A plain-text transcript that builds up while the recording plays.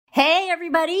Hey,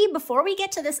 everybody. Before we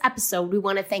get to this episode, we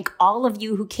want to thank all of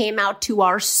you who came out to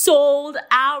our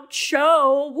sold-out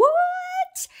show.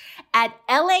 What? At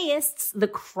LAist's The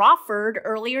Crawford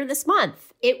earlier this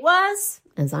month. It was,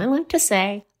 as I like to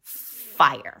say,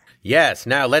 fire. Yes,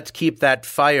 now let's keep that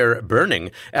fire burning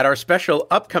at our special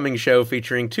upcoming show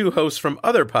featuring two hosts from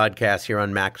other podcasts here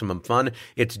on Maximum Fun.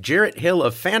 It's Jarrett Hill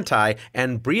of Fanti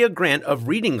and Bria Grant of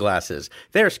Reading Glasses.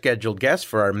 They're scheduled guests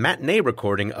for our matinee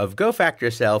recording of Go Fact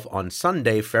Yourself on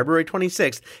Sunday, February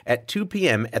 26th at 2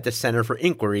 p.m. at the Center for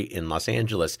Inquiry in Los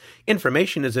Angeles.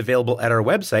 Information is available at our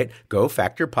website,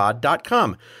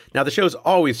 gofactorpod.com. Now, the show's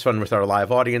always fun with our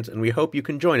live audience, and we hope you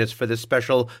can join us for this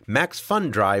special Max Fun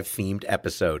Drive themed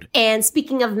episode. And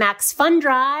speaking of Max Fun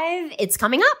Drive, it's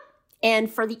coming up.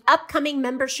 And for the upcoming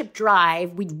membership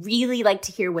drive, we'd really like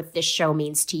to hear what this show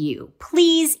means to you.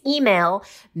 Please email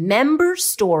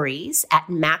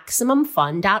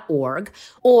memberstories@maximumfun.org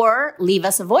or leave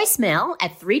us a voicemail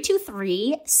at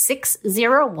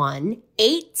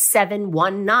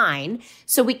 323-601-8719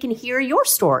 so we can hear your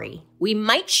story. We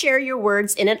might share your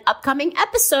words in an upcoming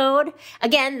episode.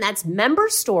 Again, that's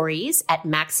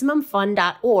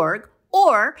memberstories@maximumfun.org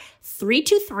or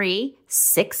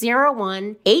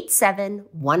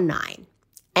 323-601-8719.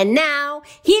 And now,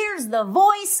 here's the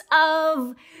voice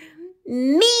of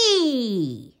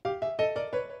me.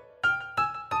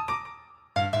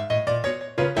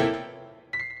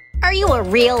 Are you a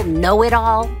real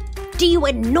know-it-all? Do you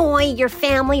annoy your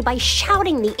family by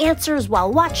shouting the answers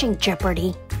while watching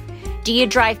Jeopardy? Do you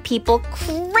drive people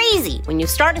crazy when you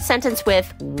start a sentence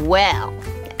with, well,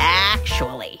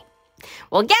 actually?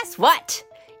 Well, guess what?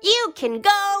 You can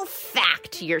go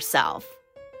fact yourself.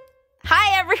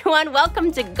 Hi, everyone.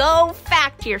 Welcome to Go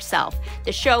Fact Yourself,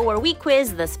 the show where we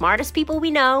quiz the smartest people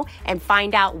we know and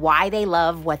find out why they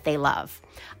love what they love.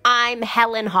 I'm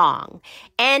Helen Hong,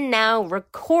 and now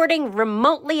recording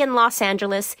remotely in Los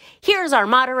Angeles, here's our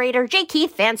moderator, J.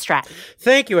 Keith Van Stratton.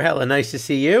 Thank you, Helen. Nice to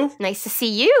see you. Nice to see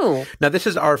you. Now, this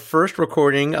is our first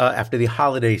recording after the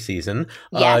holiday season.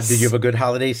 Yes. Did you have a good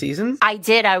holiday season? I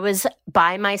did. I was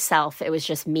by myself. It was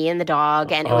just me and the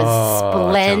dog, and it was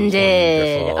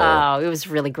splendid. Oh, it was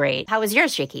really great. How was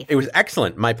yours, J. Keith? It was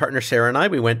excellent. My partner Sarah and I,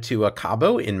 we went to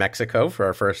Cabo in Mexico for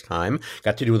our first time.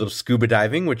 Got to do a little scuba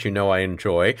diving, which you know I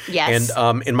enjoy. Yes.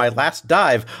 And in my last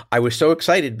dive, I was so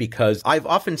excited because I've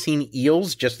often seen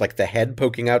eels, just like the head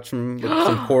poking out from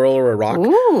some coral or a rock,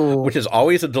 Ooh. which is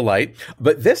always a delight.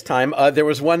 But this time, there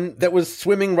was one that was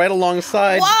swimming right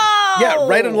alongside. Whoa! Yeah,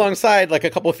 right alongside, like a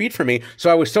couple of feet from me. So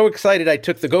I was so excited, I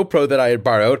took the GoPro that I had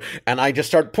borrowed, and I just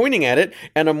start pointing at it,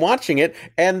 and I'm watching it,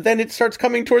 and then it starts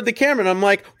coming toward the camera, and I'm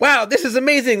like, wow, this is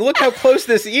amazing. Look how close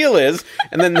this eel is.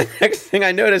 And then the next thing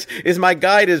I notice is my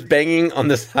guide is banging on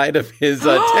the side of his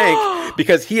tank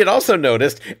because he had also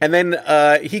noticed, and then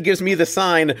he gives me the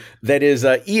sign that is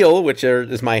eel, which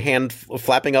is my hand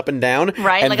flapping up and down.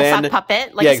 Right, and like then, a sock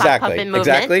puppet, like yeah, a sock exactly, puppet movement.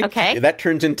 Exactly. Okay. That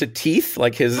turns into teeth,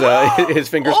 like his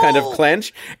fingers kind of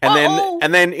clench,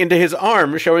 and then into his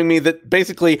arm, showing me that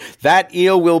basically that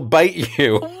eel will bite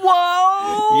you.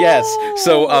 Whoa! Yes.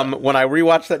 So when I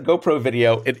rewatched that GoPro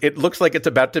video, it looks like it's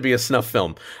about to be a snuff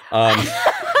film.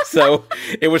 So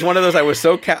it was one of those. I was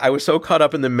so caught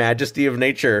up in the majesty of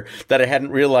nature that I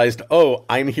hadn't realized. Oh,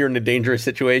 I'm here in a dangerous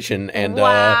situation. And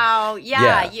wow,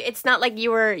 yeah. It's not like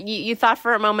you thought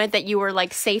for a moment that you were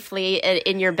like safely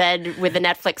in your bed with a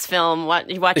Netflix film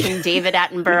watching David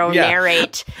Attenborough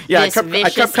narrate. Yeah, this I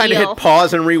kept kind of hit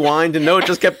pause and rewind, and no, it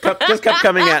just kept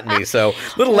coming at me. So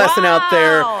little lesson out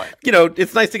there. You know,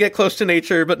 it's nice to get close to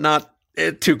nature, but not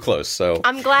too close. So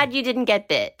I'm glad you didn't get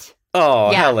bit.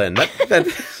 Oh, yeah. Helen,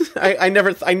 I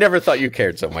never thought you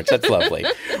cared so much. That's lovely.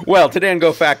 Well, today on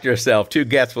Go Fact Yourself, two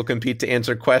guests will compete to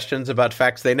answer questions about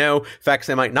facts they know, facts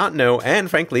they might not know, and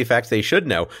frankly, facts they should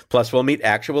know. Plus, we'll meet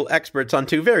actual experts on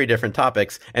two very different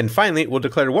topics. And finally, we'll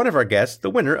declare one of our guests the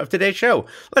winner of today's show.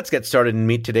 Let's get started and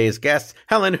meet today's guests.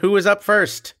 Helen, who is up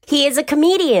first? He is a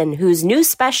comedian whose new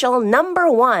special,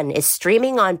 #1, is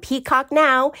streaming on Peacock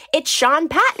now. It's Sean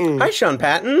Patton. Hi, Sean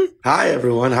Patton. Hi,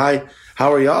 everyone. Hi.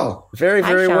 How are y'all? Very,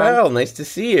 very Hi, well. Nice to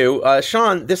see you.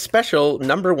 Sean, this special,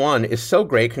 #1, is so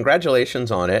great. Congratulations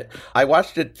on it. I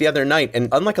watched it the other night, and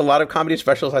unlike a lot of comedy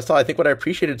specials I saw, I think what I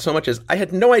appreciated so much is I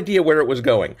had no idea where it was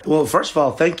going. Well, first of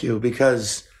all, thank you,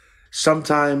 because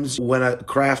sometimes when a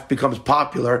craft becomes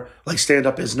popular, like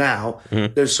stand-up is now,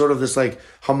 there's sort of this like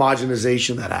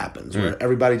homogenization that happens where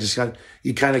everybody just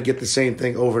you kind of get the same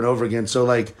thing over and over again. So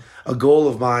like a goal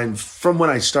of mine from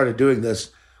when I started doing this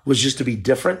was just to be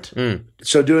different.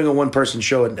 So doing a one-person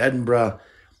show in Edinburgh,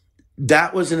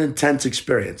 that was an intense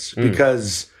experience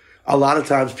because a lot of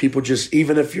times people just,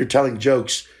 even if you're telling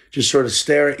jokes, just sort of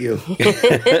stare at you.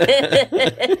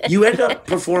 You end up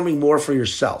performing more for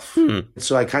yourself.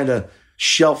 So I kind of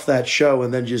shelved that show,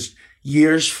 and then just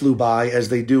years flew by, as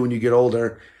they do when you get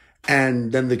older.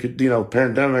 And then the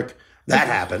pandemic, that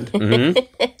happened.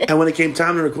 And when it came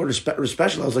time to record a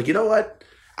special, I was like, you know what?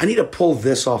 I need to pull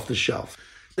this off the shelf.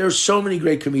 There's so many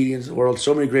great comedians in the world,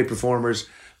 so many great performers.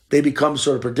 They become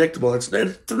sort of predictable. It's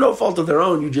through no fault of their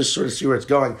own. You just sort of see where it's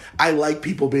going. I like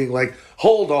people being like,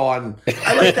 hold on.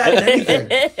 I like that in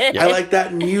anything. I like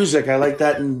that in music. I like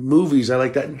that in movies. I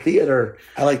like that in theater.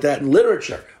 I like that in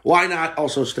literature. Why not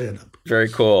also stand up? Very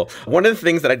cool. One of the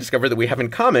things that I discovered that we have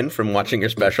in common from watching your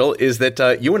special is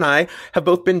that you and I have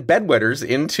both been bedwetters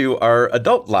into our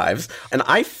adult lives. And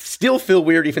I still feel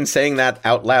weird even saying that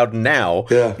out loud now,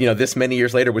 this many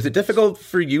years later. Was it difficult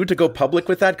for you to go public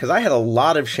with that? Because I had a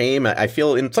lot of shame. I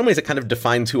feel in some ways it kind of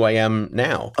defines who I am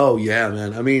now. Oh, yeah,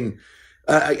 man. I mean,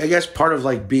 I guess part of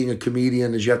like being a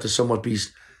comedian is you have to somewhat be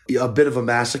a bit of a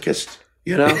masochist.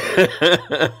 You know,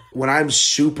 when I'm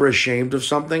super ashamed of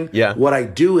something, what I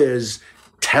do is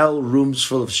tell rooms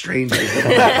full of strangers.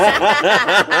 But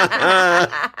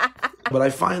I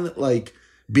find that like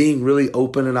being really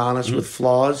open and honest with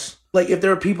flaws, like if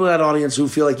there are people in that audience who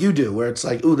feel like you do, where it's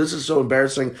like, ooh, this is so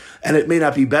embarrassing, and it may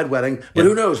not be bedwetting, but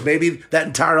who knows? Maybe that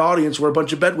entire audience were a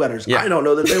bunch of bedwetters. Yeah. I don't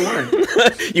know that they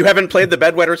weren't. You haven't played the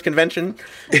bedwetters convention?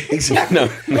 Exactly. No.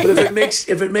 But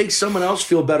if it makes someone else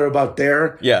feel better about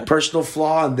their personal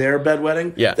flaw and their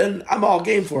bedwetting, then I'm all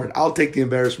game for it. I'll take the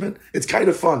embarrassment. It's kind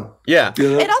of fun. Yeah.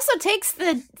 You know? It also takes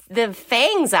the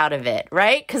fangs out of it,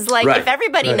 right? Because if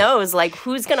everybody knows, like,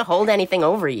 who's going to hold anything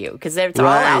over you? Because it's all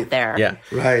out there. Yeah.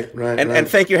 Right. And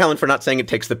thank you, Helen, for not saying it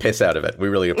takes the piss out of it. We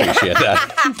really appreciate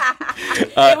that.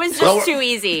 It was just too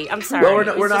easy. I'm sorry.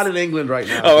 Well, we're not in England right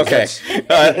now. Oh, okay.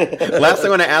 Last thing I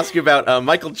want to ask you about,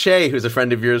 Michael Che, who's a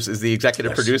friend of yours, is the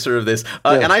executive producer of this.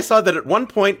 And I saw that at one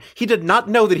point, he did not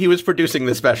know that he was producing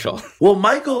this special. Well,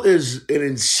 Michael is an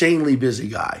insanely busy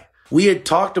guy. We had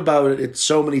talked about it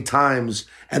so many times,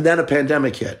 and then a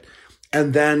pandemic hit.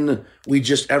 And then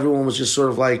everyone was just sort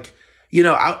of like,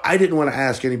 I didn't want to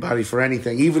ask anybody for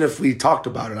anything, even if we talked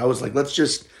about it. I was like, let's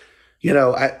just,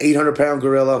 800-pound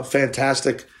gorilla,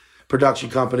 fantastic production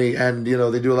company. And,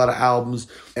 they do a lot of albums,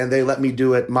 and they let me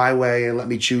do it my way and let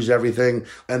me choose everything.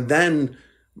 And then,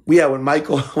 when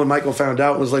Michael found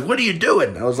out, was like, what are you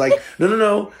doing? I was like,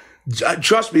 no.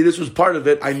 Trust me, this was part of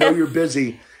it. I know you're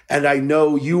busy. And I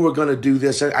know you were going to do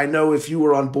this. And I know if you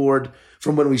were on board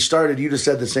from when we started, you'd have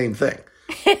said the same thing.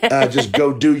 Just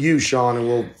go do you, Sean, and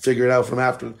we'll figure it out from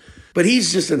after. But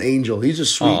he's just an angel. He's a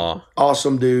sweet,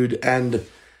 awesome dude. And,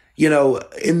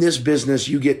 in this business,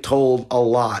 you get told a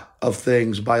lot of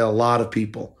things by a lot of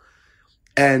people.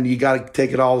 And you got to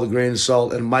take it all with a grain of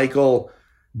salt. And Michael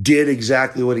did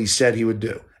exactly what he said he would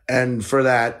do. And for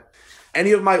that,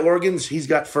 any of my organs, he's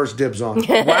got first dibs on.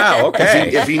 Wow,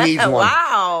 okay. If he needs one.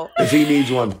 Wow. If he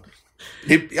needs one.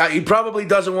 He probably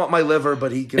doesn't want my liver,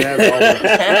 but he can have all of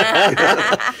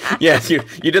it. Yes, you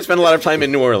did spend a lot of time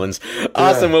in New Orleans.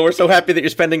 Awesome. Yeah. Well, we're so happy that you're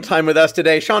spending time with us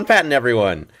today. Sean Patton,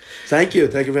 everyone. Thank you.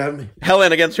 Thank you for having me.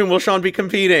 Helen, against whom will Sean be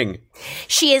competing?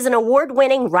 She is an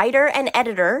award-winning writer and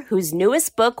editor whose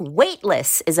newest book,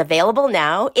 Weightless, is available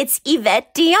now. It's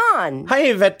Evette Dionne. Hi,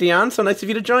 Evette Dionne. So nice of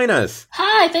you to join us.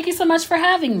 Hi. Thank you so much for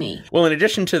having me. Well, in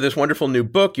addition to this wonderful new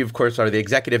book, you, of course, are the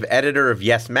executive editor of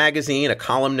Yes Magazine, a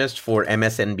columnist for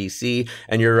MSNBC,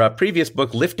 and your previous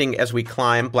book, Lifting as We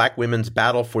Climb, Black Women's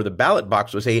Battle for the Ballot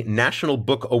Box, was a National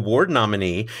Book Award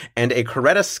nominee and a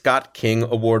Coretta Scott King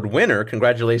Award winner.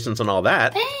 Congratulations on all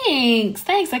that. Thanks.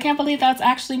 I can't believe that's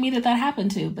actually me that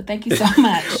happened to, but thank you so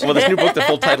much. Well, this new book, the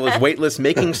full title is Weightless,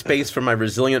 Making Space for My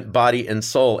Resilient Body and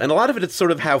Soul. And a lot of it's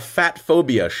sort of how fat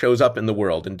phobia shows up in the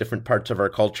world in different parts of our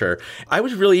culture. I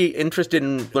was really interested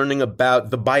in learning about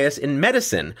the bias in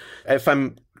medicine. If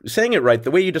I'm saying it right,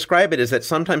 the way you describe it is that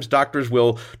sometimes doctors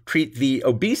will treat the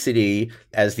obesity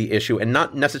as the issue and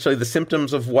not necessarily the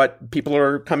symptoms of what people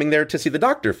are coming there to see the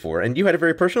doctor for. And you had a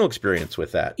very personal experience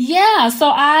with that. Yeah,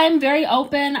 so I'm very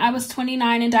open. I was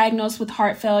 29 and diagnosed with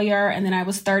heart failure, and then I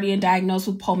was 30 and diagnosed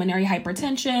with pulmonary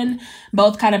hypertension,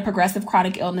 both kind of progressive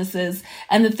chronic illnesses.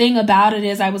 And the thing about it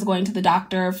is I was going to the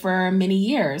doctor for many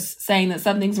years saying that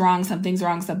something's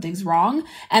wrong.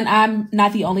 And I'm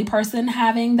not the only person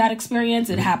having that experience.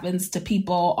 It happens to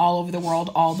people all over the world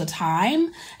all the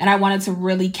time. And I wanted to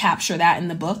really capture that in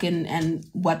the book and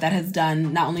what that has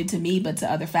done, not only to me, but to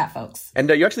other fat folks. And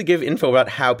you actually give info about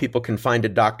how people can find a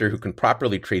doctor who can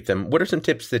properly treat them. What are some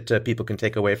tips that people can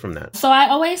take away from that? So I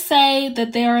always say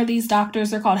that there are these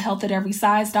doctors, they're called health at every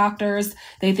size doctors.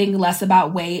 They think less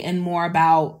about weight and more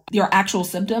about your actual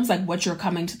symptoms, like what you're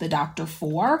coming to the doctor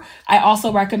for. I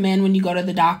also recommend when you go to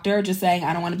the doctor, just saying,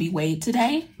 I don't want to be weighed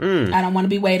today. I don't want to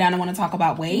be weighed. I don't want to talk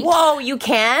about weight. Whoa, you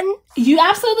can? You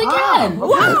absolutely can.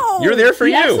 Whoa. You're there for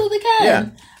you. You absolutely can. Yeah.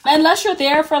 Unless you're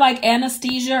there for like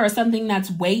anesthesia or something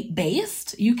that's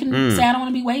weight-based, you can say, I don't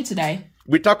want to be weighed today.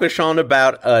 We talked with Sean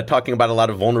about talking about a lot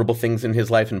of vulnerable things in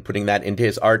his life and putting that into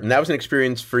his art. And that was an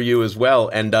experience for you as well.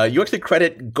 And you actually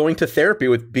credit going to therapy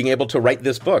with being able to write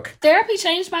this book. Therapy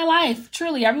changed my life.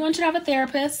 Truly. Everyone should have a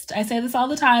therapist. I say this all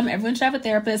the time. Everyone should have a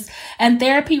therapist. And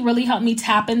therapy really helped me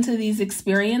tap into these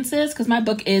experiences because my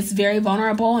book is very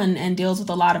vulnerable and deals with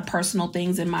a lot of personal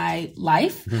things in my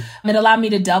life. It allowed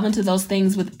me to delve into those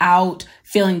things without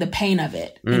feeling the pain of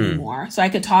it anymore. So I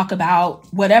could talk about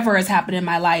whatever has happened in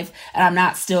my life and I'm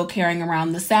not still carrying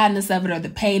around the sadness of it or the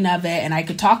pain of it. And I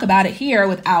could talk about it here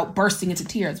without bursting into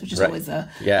tears, which is always a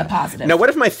positive. Now, what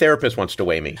if my therapist wants to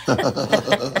weigh me?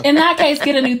 In that case,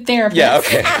 get a new therapist. Yeah,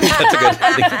 okay.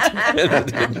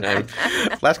 That's a good time.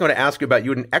 Last, I want to ask you about,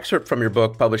 you had an excerpt from your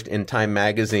book published in Time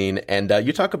magazine, and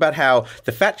you talk about how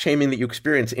the fat shaming that you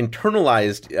experience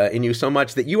internalized in you so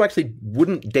much that you actually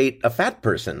wouldn't date a fat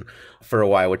person for a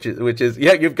while, which is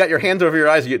you've got your hands over your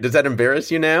eyes. Does that embarrass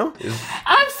you now?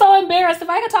 I'm so embarrassed. If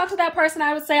I could talk to that person,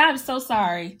 I would say, I'm so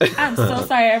sorry. I'm so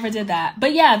sorry I ever did that.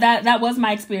 But yeah, that was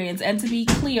my experience. And to be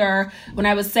clear, when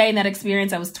I was saying that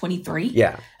experience, I was 23.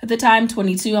 Yeah. At the time,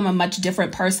 22. I'm a much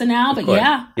different person now. But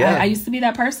I used to be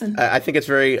that person. I think it's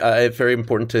very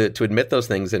important to admit those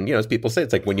things. And, as people say,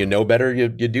 it's like when you know better, you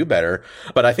do better.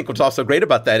 But I think what's also great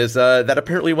about that is that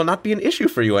apparently will not be an issue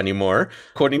for you anymore,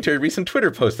 according to a recent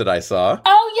Twitter post that I saw.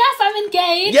 Oh, yes, I'm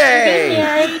engaged. Yay! I'm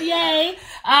married. Yay.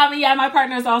 My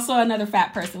partner is also another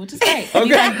fat person, which is great. Okay.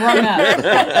 He's like grown up.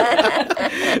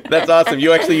 That's awesome.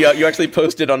 You actually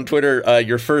posted on Twitter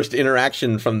your first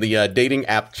interaction from the dating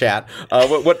app chat.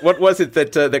 What was it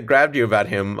that grabbed you about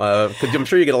him? Because I'm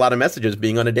sure you get a lot of messages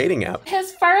being on a dating app.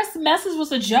 His first message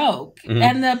was a joke,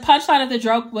 and the punchline of the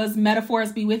joke was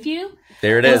 "Metaphors be with you."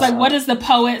 There it is. It was like, what does the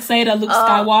poet say to Luke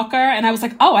Skywalker? And I was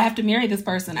like, I have to marry this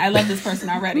person. I love this person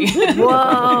already.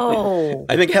 Whoa.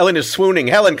 I think Helen is swooning.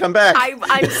 Helen, come back. I'm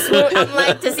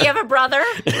like, does he have a brother?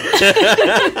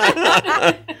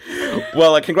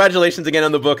 Well, congratulations again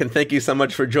on the book, and thank you so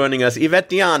much for joining us. Evette,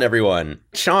 Dionne, everyone.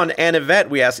 Sean and Evette,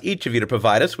 we ask each of you to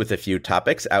provide us with a few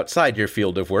topics outside your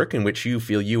field of work in which you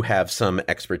feel you have some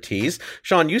expertise.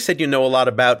 Sean, you said you know a lot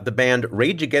about the band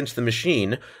Rage Against the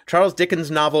Machine, Charles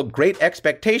Dickens' novel Great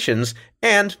Expectations,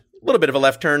 and, a little bit of a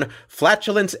left turn,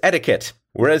 flatulence etiquette.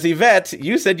 Whereas Evette,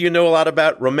 you said you know a lot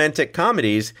about romantic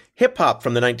comedies, hip-hop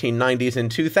from the 1990s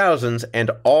and 2000s,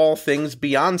 and all things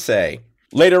Beyonce.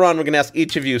 Later on, we're going to ask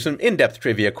each of you some in-depth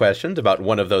trivia questions about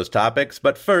one of those topics,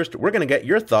 but first, we're going to get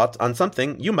your thoughts on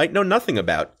something you might know nothing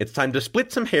about. It's time to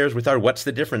split some hairs with our What's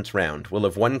the Difference round. We'll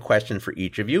have one question for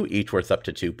each of you, each worth up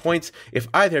to 2 points. If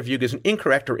either of you gives an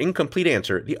incorrect or incomplete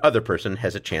answer, the other person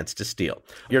has a chance to steal.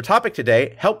 Your topic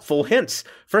today, helpful hints.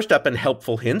 First up in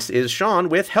helpful hints is Sean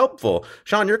with helpful.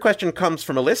 Sean, your question comes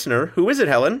from a listener. Who is it,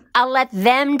 Helen? I'll let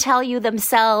them tell you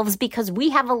themselves because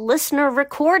we have a listener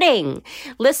recording.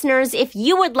 Listeners, if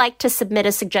you would like to submit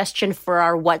a suggestion for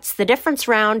our What's the Difference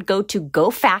round, go to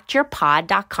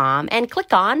gofactyourpod.com and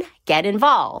click on Get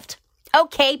Involved.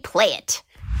 Okay, play it.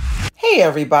 Hey,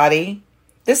 everybody.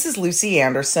 This is Lucy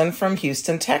Anderson from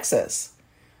Houston, Texas.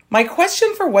 My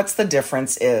question for What's the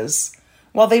Difference is,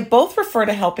 while they both refer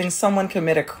to helping someone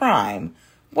commit a crime,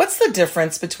 what's the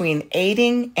difference between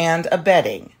aiding and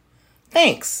abetting?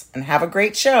 Thanks, and have a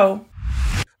great show.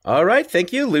 All right,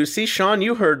 thank you, Lucy. Sean,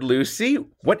 you heard Lucy.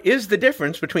 What is the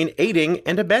difference between aiding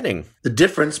and abetting? The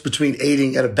difference between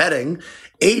aiding and abetting,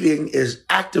 aiding is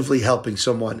actively helping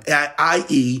someone,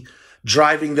 i.e.,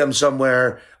 driving them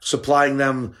somewhere, supplying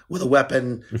them with a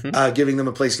weapon, giving them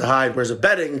a place to hide, whereas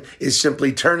abetting is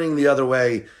simply turning the other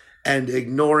way and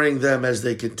ignoring them as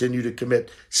they continue to commit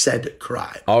said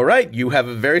crime. All right. You have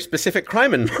a very specific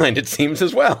crime in mind, it seems,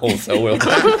 as well. So we'll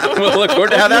look forward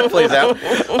to how that plays out.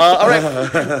 All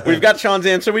right. We've got Sean's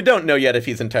answer. We don't know yet if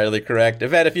he's entirely correct.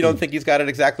 Evette, if you don't think he's got it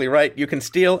exactly right, you can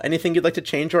steal anything you'd like to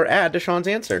change or add to Sean's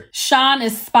answer. Sean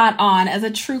is spot on. As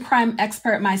a true crime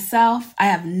expert myself, I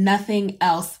have nothing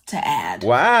else to add.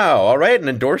 Wow. All right. An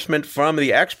endorsement from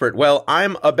the expert. Well,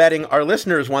 I'm abetting our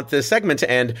listeners want this segment to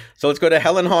end. So let's go to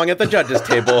Helen Hong at the judges'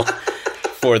 table.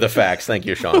 for the facts. Thank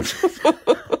you, Sean.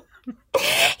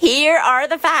 Here are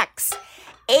the facts.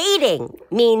 Aiding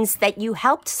means that you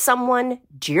helped someone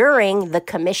during the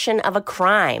commission of a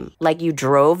crime, like you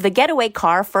drove the getaway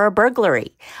car for a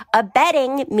burglary.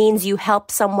 Abetting means you helped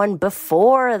someone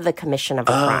before the commission of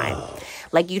a crime,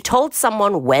 like you told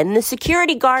someone when the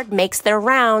security guard makes their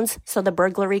rounds so the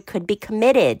burglary could be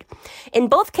committed. In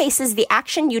both cases, the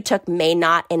action you took may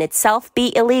not in itself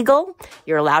be illegal.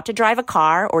 You're allowed to drive a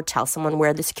car or tell someone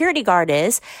where the security guard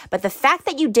is, but the fact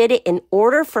that you did it in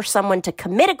order for someone to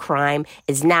commit a crime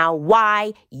is now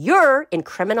why you're in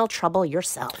criminal trouble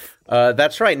yourself.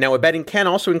 That's right. Now, abetting can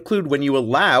also include when you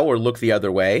allow or look the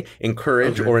other way,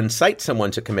 encourage or incite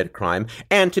someone to commit a crime.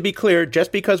 And to be clear,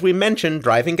 just because we mentioned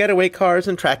driving getaway cars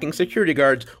and tracking security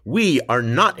guards, we are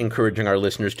not encouraging our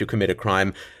listeners to commit a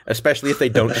crime, especially if they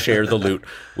don't share the loot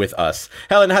with us.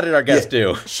 Helen, how did our guest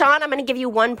do? Sean, I'm going to give you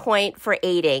 1 point for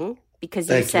aiding because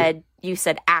you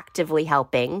said actively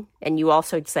helping, and you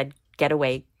also said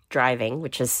getaway driving,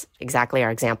 which is exactly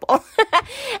our example.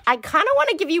 I kind of want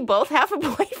to give you both half a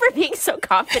point for being so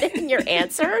confident in your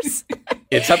answers.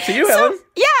 It's up to you, Helen.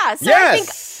 Yeah. So yes. I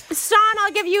think, Sean,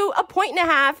 I'll give you 1.5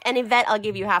 points, and Evette, I'll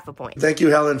give you half a point. Thank you,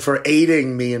 Helen, for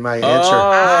aiding me in my answer.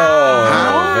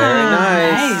 Very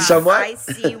nice. Somewhat. I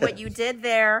see what you did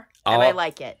there, and I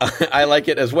like it. I like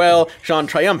it as well. Sean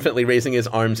triumphantly raising his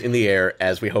arms in the air,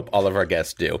 as we hope all of our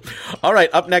guests do. All right,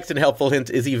 up next in Helpful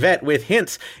Hints is Evette with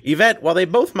hints. Evette, while they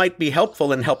both might be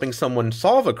helpful in helping someone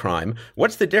solve a crime,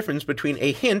 what's the difference between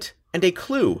a hint and a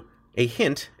clue? A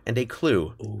hint and a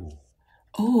clue.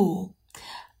 Ooh.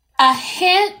 A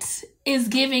hint is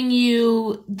giving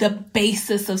you the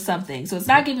basis of something. So it's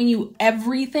not giving you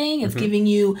everything. It's giving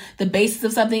you the basis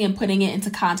of something and putting it into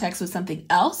context with something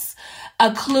else.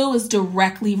 A clue is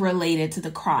directly related to the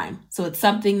crime. So it's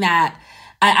something that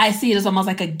I see it as almost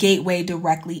like a gateway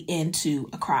directly into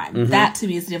a crime. That to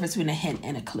me is the difference between a hint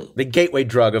and a clue. The gateway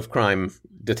drug of crime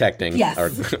detecting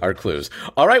are clues.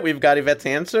 All right, we've got Yvette's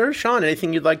answer. Sean,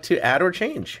 anything you'd like to add or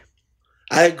change?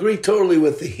 I agree totally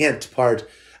with the hint part.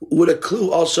 Would a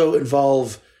clue also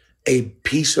involve a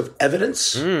piece of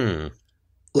evidence?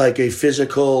 Like a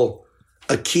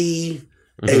key,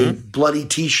 a bloody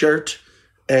T-shirt,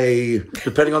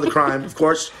 depending on the crime, of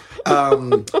course,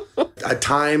 a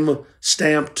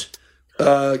time-stamped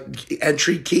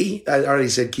entry key. I already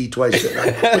said key twice, didn't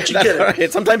I? But you get it.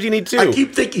 Right. Sometimes you need two. I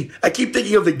keep thinking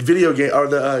of the video game or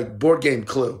the board game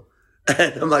Clue.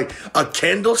 And I'm like, a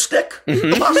candlestick,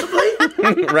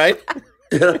 possibly? Right?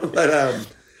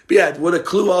 But yeah, would a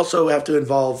clue also have to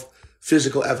involve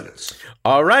physical evidence?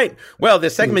 All right. Well,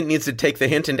 this segment needs to take the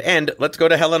hint and end. Let's go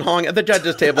to Helen Hong at the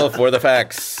judges' table for the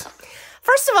facts.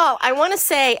 First of all, I want to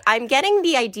say I'm getting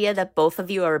the idea that both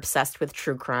of you are obsessed with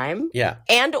true crime. Yeah.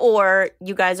 And or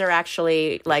you guys are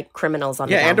actually like criminals on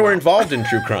the and or involved in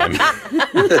true crime.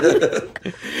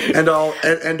 and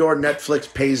or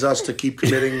Netflix pays us to keep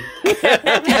committing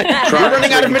crimes. We're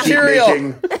running out of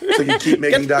material. So you keep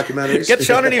making documentaries. Get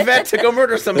Sean and Evette to go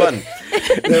murder someone.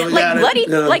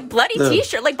 Like bloody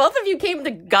T-shirt. Like both of you came to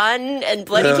gun and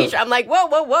bloody T-shirt. I'm like,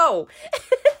 whoa.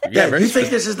 Yeah, you think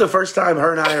this is the first time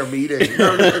her and I are meeting?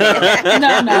 No.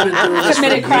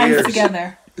 Committed crimes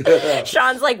together.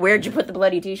 Sean's like, where'd you put the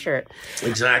bloody T-shirt?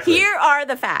 Exactly. Here are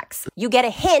the facts. You get a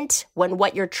hint when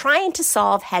what you're trying to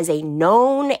solve has a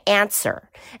known answer,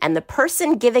 and the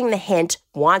person giving the hint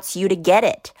wants you to get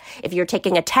it. If you're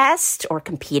taking a test or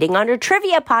competing on a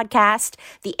trivia podcast,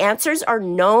 the answers are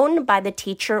known by the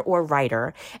teacher or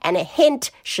writer, and a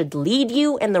hint should lead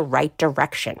you in the right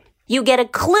direction. You get a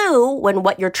clue when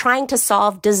what you're trying to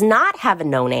solve does not have a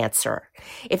known answer.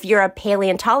 If you're a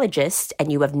paleontologist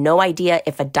and you have no idea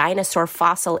if a dinosaur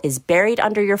fossil is buried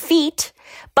under your feet,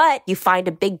 but you find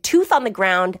a big tooth on the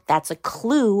ground, that's a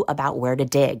clue about where to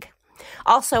dig.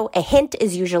 Also, a hint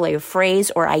is usually a phrase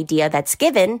or idea that's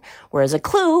given, whereas a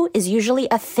clue is usually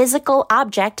a physical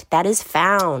object that is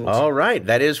found. All right,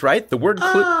 that is right. The word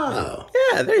clue. Oh.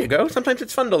 Yeah, there you go. Sometimes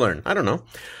it's fun to learn. I don't know.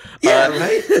 Yeah,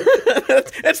 right?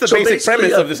 That's the basic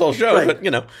premise of this whole show. Right. But,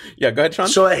 yeah, go ahead, Sean.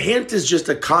 So a hint is just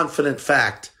a confident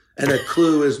fact, and a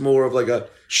clue is more of like a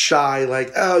shy,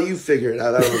 like, oh, you figure it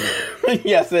out. I don't know.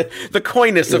 Yes, the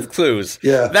coyness of clues.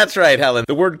 Yeah. That's right, Helen.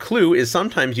 The word clue is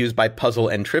sometimes used by puzzle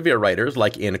and trivia writers,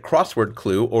 like in Crossword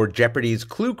Clue or Jeopardy's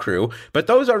Clue Crew, but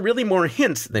those are really more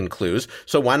hints than clues,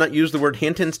 so why not use the word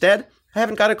hint instead? I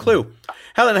haven't got a clue.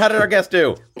 Helen, how did our guest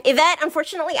do? Yvette,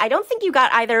 unfortunately, I don't think you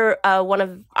got either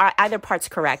either parts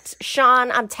correct.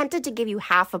 Sean, I'm tempted to give you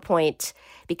half a point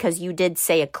because you did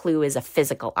say a clue is a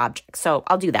physical object. So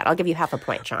I'll do that. I'll give you half a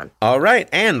point, Sean. All right.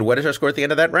 And what is our score at the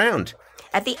end of that round?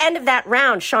 At the end of that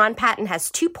round, Sean Patton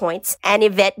has 2 points and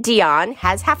Evette Dionne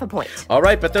has half a point. All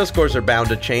right, but those scores are bound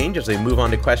to change as we move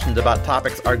on to questions about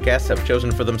topics our guests have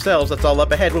chosen for themselves. That's all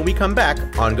up ahead when we come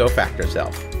back on Go Fact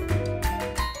Yourself.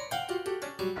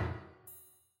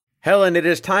 Helen, it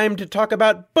is time to talk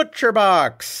about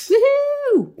ButcherBox.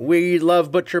 Woohoo! We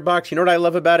love ButcherBox. You know what I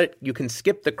love about it? You can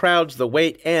skip the crowds, the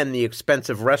wait, and the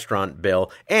expensive restaurant bill.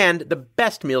 And the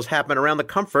best meals happen around the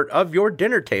comfort of your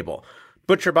dinner table.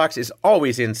 ButcherBox is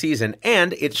always in season,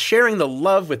 and it's sharing the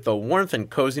love with the warmth and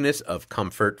coziness of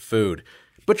comfort food.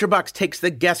 ButcherBox takes the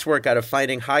guesswork out of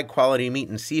finding high-quality meat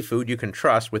and seafood you can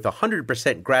trust with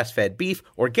 100% grass-fed beef,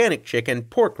 organic chicken,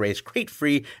 pork raised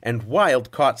crate-free, and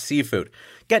wild-caught seafood.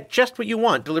 Get just what you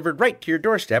want delivered right to your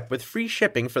doorstep with free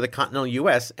shipping for the continental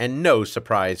U.S. and no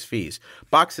surprise fees.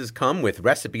 Boxes come with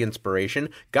recipe inspiration,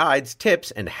 guides, tips,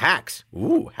 and hacks.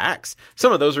 Ooh, hacks.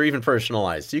 Some of those are even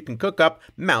personalized, so you can cook up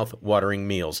mouth-watering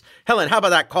meals. Helen, how about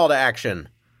that call to action?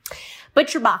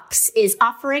 ButcherBox is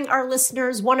offering our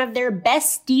listeners one of their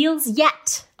best deals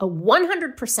yet. A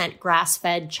 100%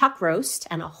 grass-fed chuck roast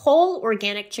and a whole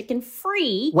organic chicken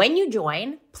free when you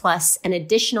join, plus an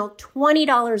additional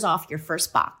 $20 off your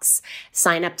first box.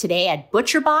 Sign up today at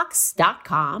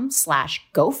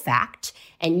butcherbox.com/GoFact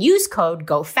and use code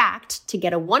GoFact to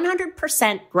get a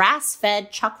 100%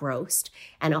 grass-fed chuck roast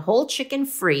and a whole chicken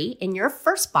free in your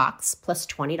first box plus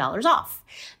 $20 off.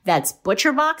 That's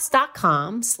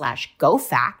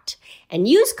butcherbox.com/GoFact and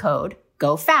use code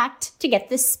GoFact to get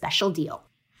this special deal.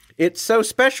 It's so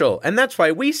special, and that's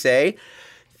why we say,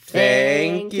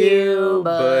 thank you,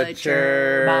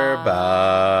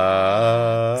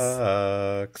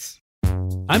 ButcherBox.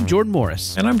 I'm Jordan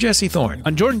Morris. And I'm Jesse Thorne.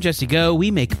 On Jordan Jesse Go,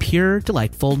 we make pure,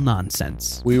 delightful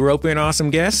nonsense. We rope in awesome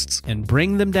guests and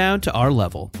bring them down to our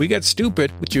level. We get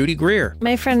stupid with Judy Greer.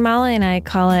 My friend Molly and I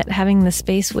call it having the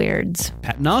space weirds.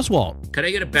 Patton Oswalt. Could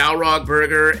I get a Balrog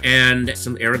burger and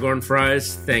some Aragorn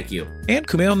fries? Thank you. And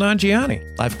Kumail Nanjiani.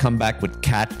 I've come back with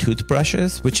cat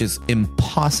toothbrushes, which is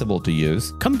impossible to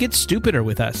use. Come get stupider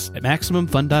with us at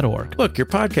MaximumFun.org. Look, your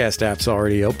podcast app's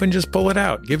already open. Just pull it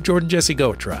out. Give Jordan Jesse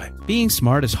Go a try. Being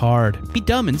smart is hard. Be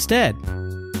dumb instead.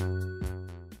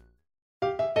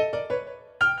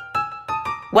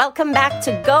 Welcome back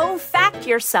to Go Fact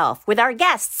Yourself with our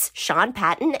guests, Sean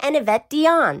Patton and Evette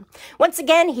Dionne. Once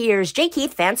again, here's J.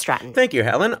 Keith Van Straten. Thank you,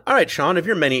 Helen. All right, Sean, of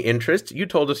your many interests, you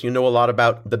told us you know a lot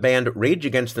about the band Rage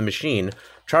Against the Machine,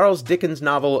 Charles Dickens'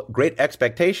 novel Great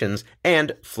Expectations,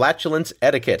 and flatulence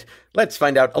etiquette. Let's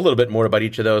find out a little bit more about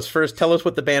each of those. First, tell us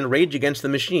what the band Rage Against the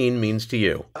Machine means to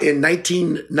you. In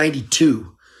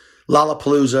 1992,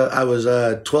 Lollapalooza, I was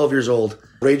 12 years old.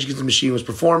 Rage Against the Machine was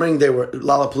performing.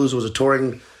 Lollapalooza was a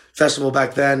touring festival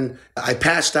back then. I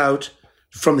passed out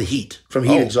from the heat, from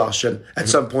heat exhaustion at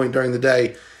some point during the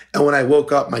day. And when I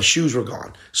woke up, my shoes were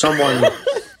gone. Someone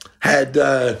had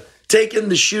taken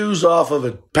the shoes off of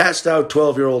a passed out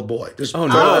 12-year-old boy. Just throw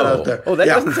that out there. Oh, that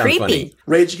doesn't sound Creepy. funny.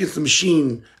 Rage Against the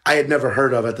Machine, I had never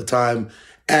heard of at the time.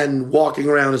 And walking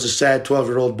around as a sad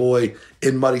 12-year-old boy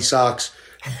in muddy socks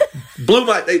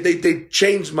they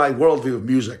changed my worldview of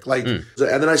music. And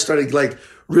then I started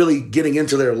really getting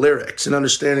into their lyrics and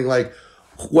understanding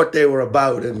what they were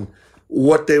about and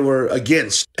what they were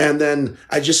against. And then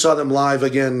I just saw them live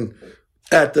again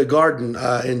at the Garden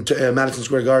in Madison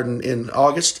Square Garden in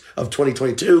August of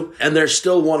 2022, and they're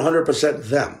still 100%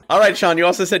 them. All right, Sean, you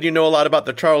also said you know a lot about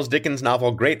the Charles Dickens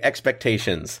novel Great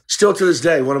Expectations. Still to this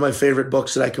day, one of my favorite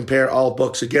books that I compare all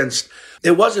books against.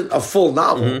 It wasn't a full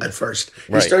novel at first.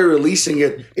 He started releasing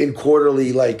it in quarterly,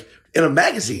 in a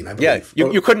magazine, I believe.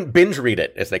 Yeah, you couldn't binge read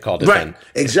it, as they called it then.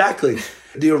 Exactly.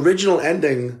 The original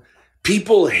ending,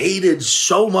 people hated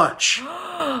so much.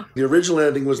 The original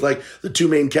ending was the two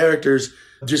main characters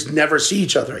just never see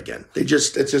each other again. It's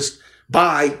just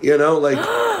bye,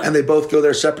 and they both go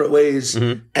their separate ways.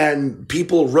 Mm-hmm. And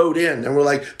people wrote in and were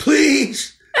like,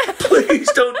 please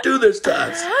don't do this to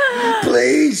us.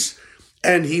 Please.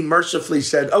 And he mercifully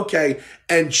said, okay,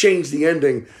 and changed the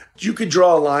ending. You could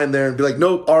draw a line there and be like,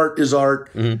 no, art is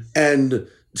art. Mm-hmm. And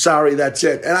sorry, that's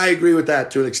it. And I agree with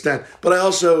that to an extent. But I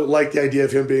also like the idea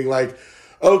of him being like,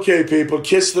 okay, people,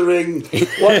 kiss the ring.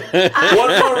 One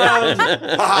more round.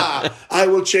 I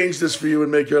will change this for you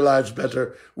and make your lives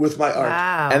better with my art.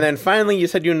 Wow. And then finally, you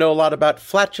said you know a lot about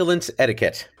flatulence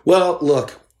etiquette. Well,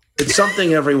 look, it's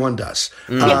something everyone does.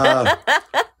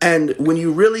 And when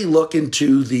you really look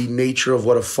into the nature of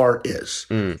what a fart is,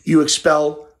 you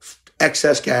expel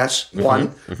excess gas,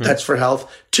 one, that's for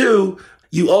health. Two,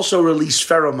 you also release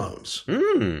pheromones.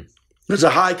 There's a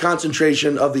high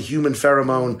concentration of the human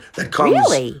pheromone that comes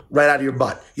right out of your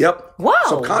butt. Yep. Whoa.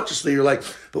 Subconsciously, you're like,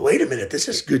 but wait a minute, this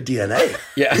is good DNA.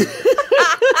 Yeah.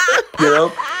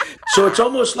 So it's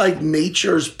almost like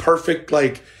nature's perfect,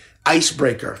 like,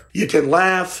 icebreaker. You can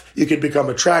laugh, you can become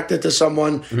attracted to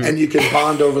someone, and you can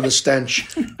bond over the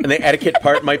stench. And the etiquette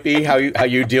part might be how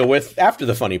you deal with after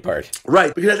the funny part.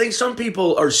 Right. Because I think some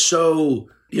people are so,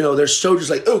 they're so just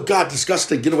like, oh, God,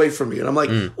 disgusting, get away from me. And I'm like,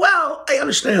 well, I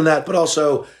understand that, but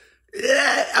also,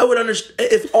 I would understand.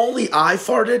 If only I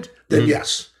farted, then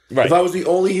yes. Right. If I was the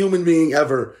only human being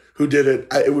ever who did it,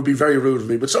 it would be very rude of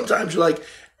me. But sometimes you're like,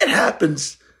 it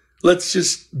happens. Let's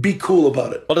just be cool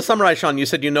about it. Well, to summarize, Sean, you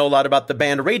said you know a lot about the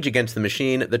band Rage Against the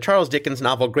Machine, the Charles Dickens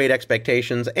novel Great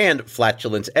Expectations, and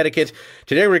flatulence etiquette.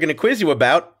 Today we're going to quiz you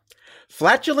about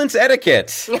flatulence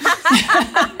etiquette.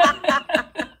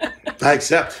 I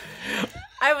accept.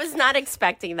 I was not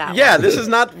expecting that. Yeah, this is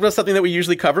not something that we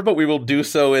usually cover, but we will do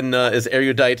so in as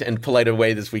erudite and polite a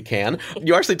way as we can.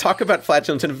 You actually talk about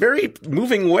flatulence in a very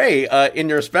moving way in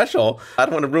your special. I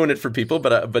don't want to ruin it for people,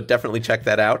 but definitely check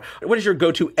that out. What is your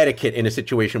go-to etiquette in a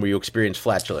situation where you experience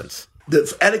flatulence?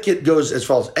 The etiquette goes as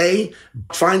follows. A,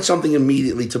 find something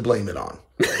immediately to blame it on.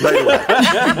 Right away.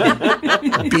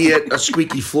 Be it a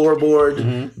squeaky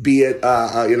floorboard, be it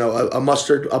a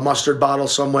mustard bottle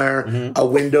somewhere, a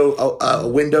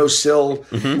windowsill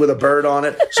with a bird on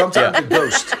it. Sometimes a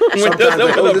ghost.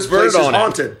 Sometimes this place is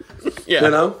haunted.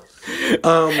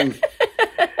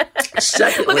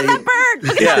 Secondly, look at that bird.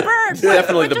 Look at that bird.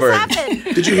 Definitely what the bird.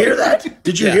 Happened? Did you hear that?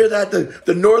 Did you hear that?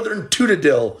 The northern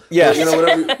tootadill. Yes.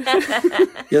 Whatever.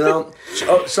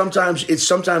 So sometimes it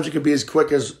could be as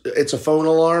quick as it's a phone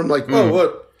alarm. Like, oh,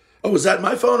 what? Oh, was that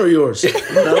my phone or yours?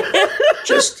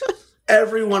 Just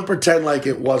everyone pretend like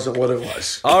it wasn't what it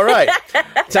was. All right.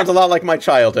 Sounds a lot like my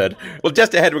childhood. Well,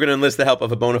 just ahead, we're going to enlist the help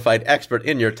of a bona fide expert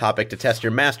in your topic to test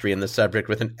your mastery in the subject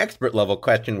with an expert-level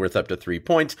question worth up to 3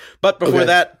 points. But before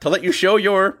that, to let you show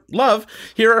your love,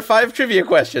 here are 5 trivia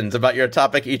questions about your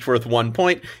topic, each worth 1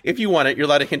 point. If you want it, you're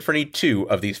allowed to hint for any 2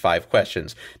 of these 5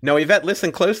 questions. Now, Evette,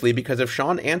 listen closely, because if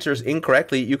Sean answers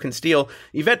incorrectly, you can steal.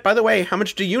 Evette, by the way, how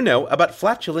much do you know about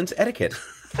flatulence etiquette?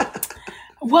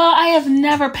 Well, I have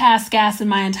never passed gas in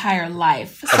my entire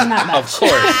life, so not much. Of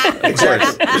course.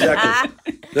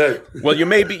 Exactly. Well, you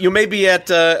may be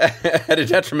at a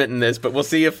detriment in this, but we'll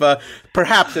see if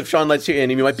perhaps if Sean lets you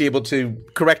in, you might be able to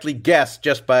correctly guess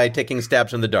just by taking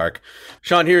stabs in the dark.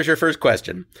 Sean, here's your first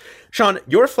question. Sean,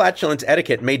 your flatulence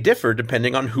etiquette may differ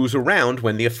depending on who's around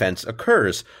when the offense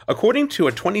occurs. According to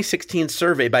a 2016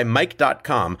 survey by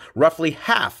Mike.com, roughly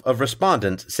half of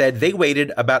respondents said they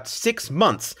waited about 6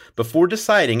 months before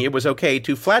deciding it was okay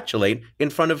to flatulate in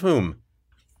front of whom?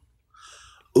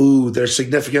 Ooh, their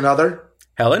significant other?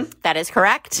 Helen? That is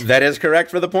correct. That is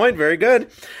correct for the point. Very good.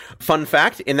 Fun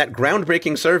fact, in that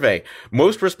groundbreaking survey,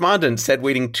 most respondents said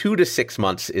waiting 2 to 6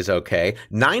 months is okay.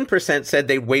 9% said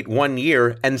they'd wait 1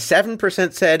 year, and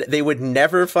 7% said they would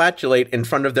never flatulate in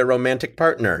front of their romantic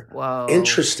partner. Whoa.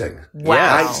 Interesting. Wow.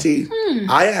 Yeah, I see.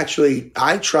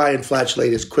 I try and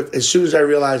flatulate as soon as I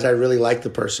realize I really like the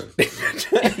person.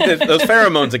 Those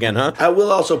pheromones again, huh? I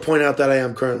will also point out that I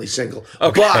am currently single.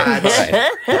 Okay.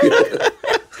 But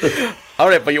All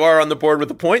right, but you are on the board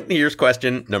with a point. Here's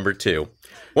question number 2.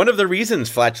 One of the reasons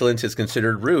flatulence is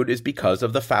considered rude is because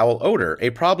of the foul odor,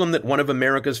 a problem that one of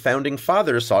America's founding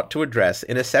fathers sought to address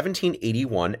in a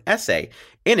 1781 essay.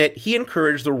 In it, he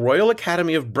encouraged the Royal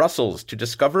Academy of Brussels to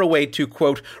discover a way to,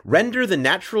 quote, render the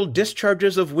natural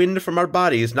discharges of wind from our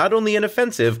bodies not only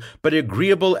inoffensive, but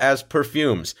agreeable as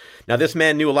perfumes. Now, this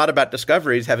man knew a lot about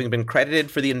discoveries, having been credited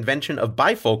for the invention of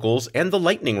bifocals and the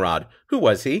lightning rod. Who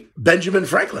was he? Benjamin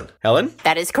Franklin. Helen?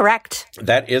 That is correct.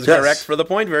 That is correct for the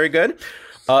point. Very good.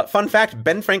 Fun fact,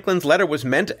 Ben Franklin's letter was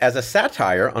meant as a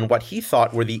satire on what he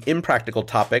thought were the impractical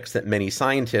topics that many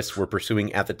scientists were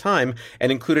pursuing at the time,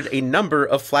 and included a number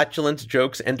of flatulence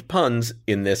jokes and puns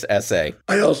in this essay.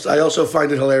 I also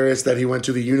find it hilarious that he went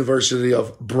to the University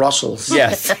of Brussels.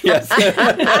 Yes. Where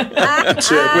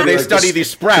they study the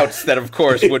sprouts that, of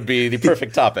course, would be the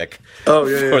perfect topic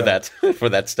for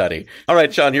that study. All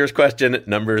right, Sean, here's question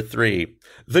number 3.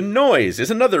 The noise is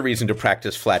another reason to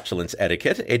practice flatulence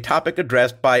etiquette, a topic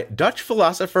addressed by Dutch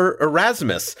philosopher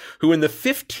Erasmus, who in the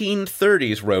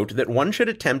 1530s wrote that one should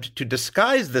attempt to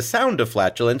disguise the sound of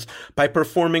flatulence by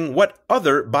performing what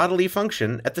other bodily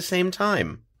function at the same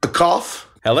time? A cough.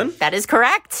 Helen? That is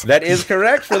correct. That is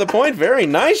correct for the point. Very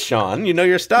nice, Sean. You know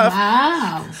your stuff.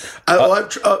 Wow.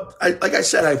 Like I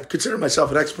said, I consider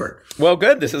myself an expert. Well,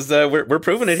 good. This is we're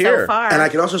proving it here. So far. And I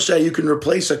can also say you can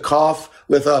replace a cough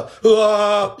with a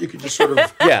you can just sort of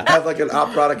have like an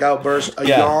operatic outburst. A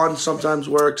yawn sometimes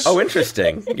works. Oh,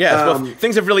 interesting. Yes. Well,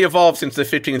 things have really evolved since the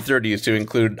 1530s to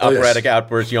include operatic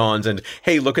outbursts, yawns, and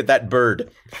hey, look at that bird.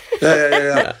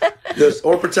 Yeah.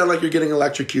 Or pretend like you're getting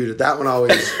electrocuted. That one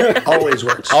always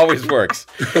works. Always works.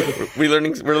 We're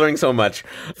learning so much.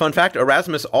 Fun fact,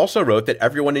 Erasmus also wrote that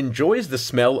everyone enjoys the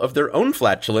smell of their own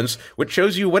flatulence, which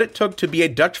shows you what it took to be a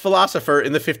Dutch philosopher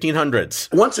in the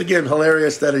 1500s. Once again,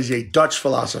 hilarious that is a Dutch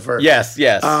philosopher. Yes.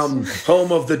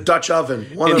 Home of the Dutch oven.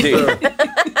 Indeed.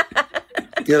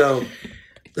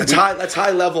 That's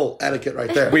high level etiquette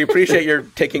right there. We appreciate your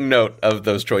taking note of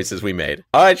those choices we made.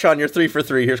 All right, Sean, you're 3 for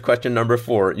 3. Here's question number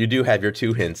 4. You do have your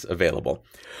 2 hints available.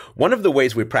 One of the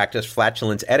ways we practice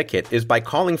flatulence etiquette is by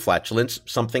calling flatulence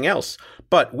something else.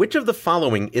 But which of the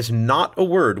following is not a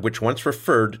word which once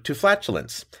referred to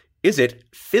flatulence? Is it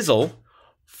fizzle,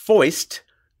 foist,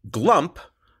 glump,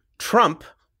 trump,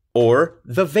 or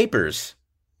the vapors?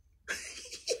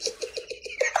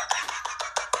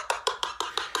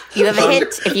 You have a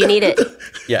hint if you need it.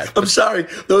 Yeah. I'm sorry.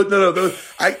 No.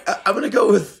 I'm going to go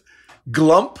with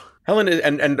glump. Helen,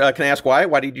 and can I ask why?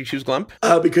 Why did you choose glump?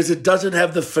 Because it doesn't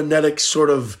have the phonetic sort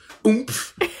of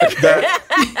oomph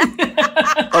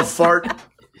that a fart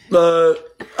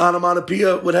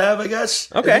onomatopoeia would have, I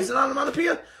guess. Okay. Is it an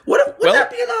onomatopoeia? Would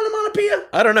that be an onomatopoeia?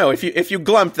 I don't know. If you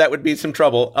glumped, that would be some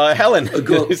trouble. Helen.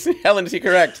 Helen, is he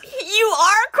correct? You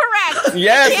are correct.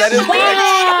 Yes, that is correct.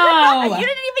 Wow. You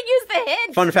didn't even use the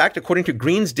hint. Fun fact, according to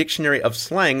Green's Dictionary of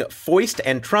Slang, foist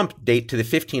and trump date to the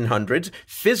 1500s.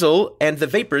 Fizzle and the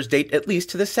vapors date at least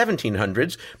to the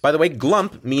 1700s. By the way,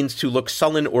 glump means to look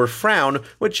sullen or frown,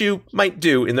 which you might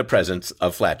do in the presence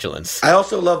of flatulence. I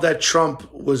also love that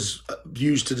trump was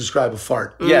used to describe a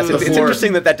fart. Yes, it's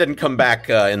interesting that didn't come back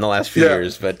in the last few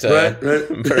years, but right.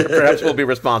 Perhaps we'll be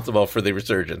responsible for the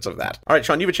resurgence of that. All right,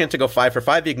 Sean, you have a chance to go 5 for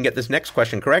 5. You can get this next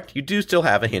question correct. You do still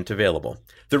have a hint available.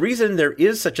 The reason there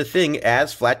is such a thing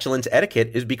as flatulence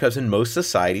etiquette is because in most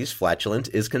societies, flatulence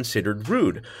is considered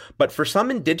rude. But for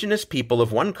some indigenous people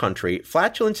of one country,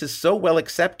 flatulence is so well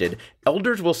accepted,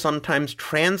 elders will sometimes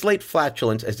translate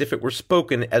flatulence as if it were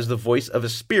spoken as the voice of a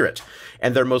spirit.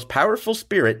 And their most powerful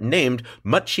spirit, named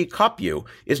Mutchikopyu,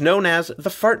 is known as the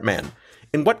Fart Man.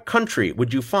 In what country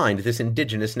would you find this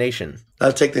indigenous nation?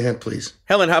 I'll take the hint, please.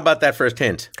 Helen, how about that first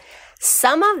hint?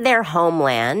 Some of their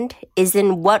homeland is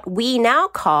in what we now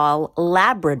call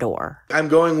Labrador. I'm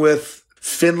going with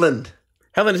Finland.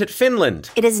 Helen, is it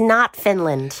Finland? It is not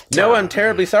Finland. No, I'm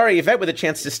terribly sorry. Yvette with a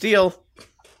chance to steal.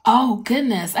 Oh,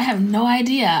 goodness. I have no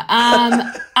idea.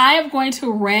 I am going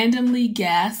to randomly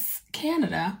guess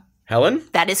Canada. Helen?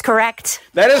 That is correct.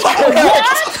 That is correct.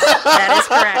 That is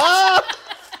correct.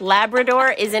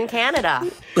 Labrador is in Canada.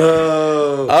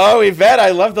 Oh, Yvette, I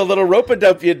love the little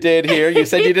rope-a-dope you did here. You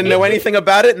said you didn't know anything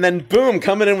about it, and then boom,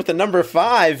 coming in with the number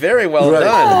 5. Very well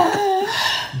done.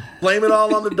 Blame it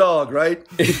all on the dog, right?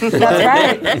 That's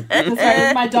right. It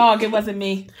was my dog. It wasn't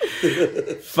me.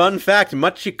 Fun fact,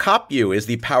 Mutchikopyu is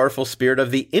the powerful spirit of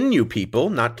the Innu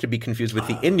people, not to be confused with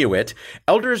the Inuit.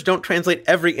 Elders don't translate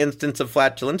every instance of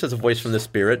flatulence as a voice from the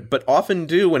spirit, but often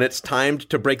do when it's timed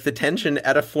to break the tension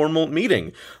at a formal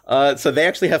meeting. So they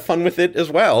actually have fun with it as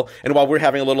well. And while we're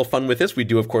having a little fun with this, we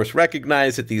do, of course,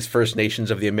 recognize that these First Nations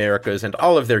of the Americas and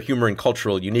all of their humor and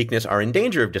cultural uniqueness are in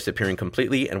danger of disappearing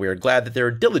completely, and we are glad that there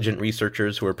are diligent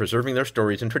researchers who are preserving their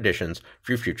stories and traditions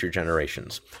for future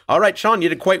generations. All right, Sean, you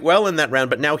did quite well in that round,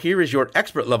 but now here is your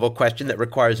expert level question that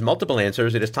requires multiple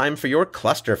answers. It is time for your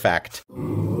cluster fact.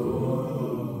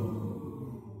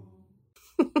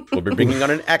 We'll be bringing on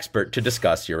an expert to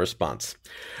discuss your response.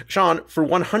 Sean, for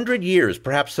 100 years,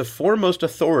 perhaps the foremost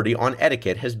authority on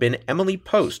etiquette has been Emily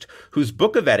Post, whose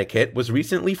book of etiquette was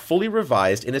recently fully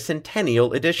revised in a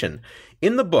centennial edition.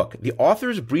 In the book, the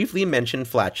authors briefly mention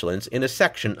flatulence in a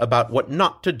section about what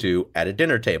not to do at a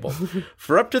dinner table.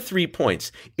 For up to 3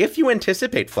 points, if you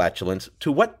anticipate flatulence,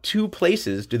 to what 2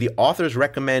 places do the authors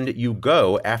recommend you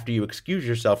go after you excuse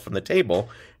yourself from the table?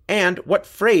 And what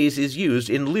phrase is used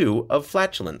in lieu of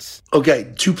flatulence?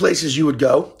 Okay, 2 places you would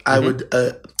go. I'm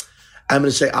going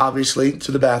to say, obviously,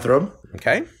 to the bathroom.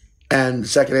 Okay. And the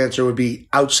second answer would be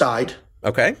outside.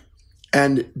 Okay.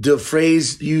 And the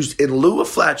phrase used in lieu of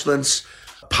flatulence,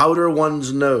 powder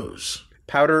one's nose.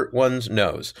 Powder one's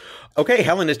nose. Okay,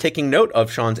 Helen is taking note of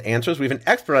Sean's answers. We have an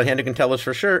expert on hand who can tell us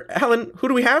for sure. Helen, who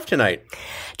do we have tonight?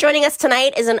 Joining us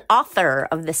tonight is an author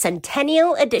of the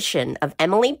centennial edition of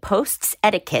Emily Post's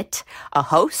Etiquette, a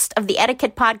host of the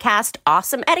etiquette podcast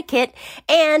Awesome Etiquette,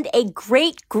 and a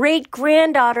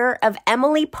great-great-granddaughter of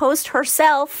Emily Post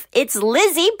herself. It's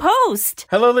Lizzie Post.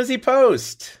 Hello, Lizzie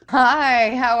Post.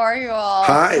 Hi, how are you all?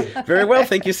 Hi. Very well.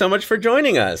 Thank you so much for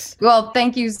joining us. Well,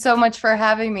 thank you so much for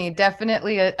having me.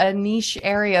 Definitely a niche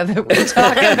area that that we're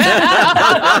talking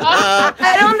about.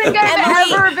 I don't think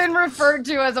I've ever been referred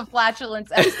to as a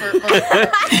flatulence expert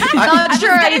before. I'm not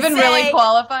sure I even really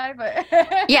qualify, but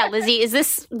yeah, Lizzie, is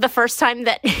this the first time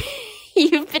that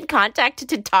you've been contacted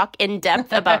to talk in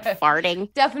depth about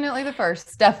farting? Definitely the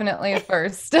first. Definitely a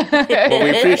first. Well,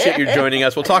 we appreciate you joining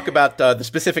us. We'll talk about the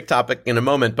specific topic in a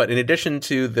moment, but in addition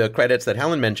to the credits that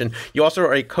Helen mentioned, you also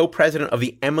are a co-president of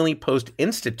the Emily Post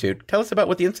Institute. Tell us about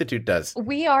what the Institute does.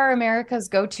 We are America's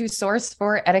go-to source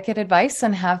for etiquette advice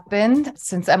and have been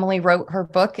since Emily wrote her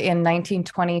book in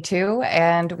 1922.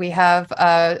 And we have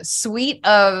a suite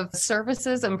of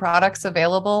services and products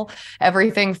available,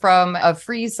 everything from a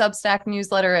free Substack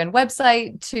newsletter and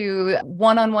website to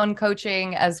one-on-one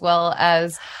coaching, as well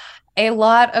as a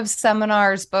lot of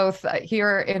seminars, both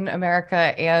here in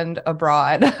America and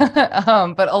abroad,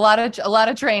 but a lot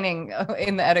of training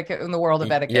in the world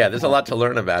of etiquette. Yeah, there's a lot to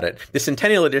learn about it. The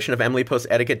centennial edition of Emily Post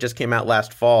Etiquette just came out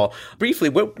last fall. Briefly,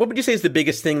 what would you say is the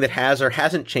biggest thing that has or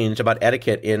hasn't changed about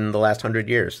etiquette in the last 100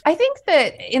 years? I think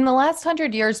that in the last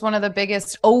 100 years, one of the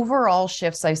biggest overall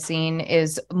shifts I've seen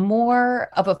is more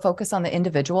of a focus on the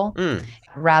individual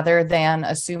rather than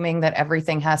assuming that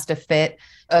everything has to fit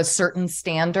a certain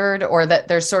standard, or that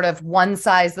there's sort of one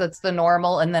size that's the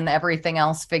normal and then everything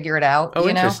else figure it out. Oh,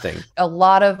 interesting. A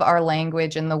lot of our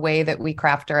language and the way that we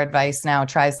craft our advice now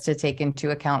tries to take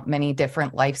into account many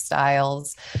different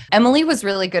lifestyles. Emily was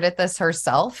really good at this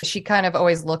herself. She kind of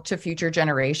always looked to future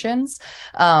generations.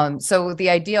 So the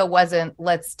idea wasn't,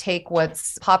 let's take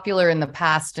what's popular in the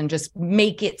past and just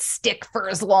make it stick for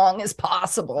as long as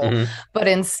possible. But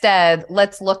instead,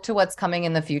 let's look to what's coming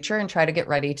in the future and try to get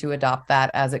ready to adopt that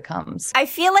as it comes. I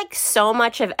feel like so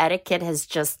much of etiquette has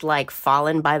just like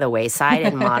fallen by the wayside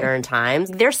in modern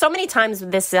times. There's so many times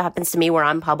this happens to me where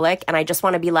I'm public and I just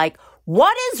want to be like,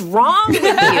 what is wrong with you?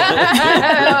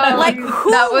 Like,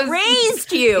 who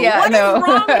raised you? Yeah, what is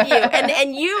wrong with you?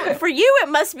 And you, for you, it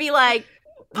must be like,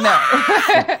 no.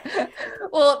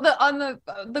 Well,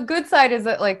 the good side is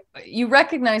that like you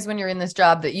recognize when you're in this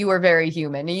job that you are very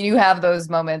human. You have those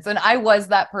moments. And I was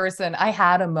that person. I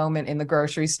had a moment in the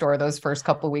grocery store those first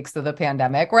couple of weeks of the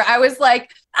pandemic where I was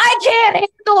like, I can't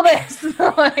handle this.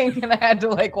 And I had to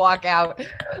like walk out.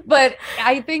 But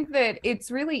I think that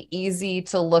it's really easy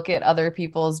to look at other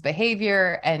people's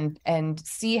behavior and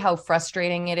see how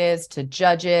frustrating it is to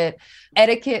judge it.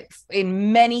 Etiquette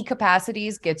in many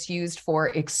capacities gets used for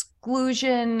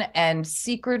exclusion and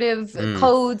secretive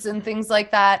codes and things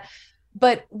like that.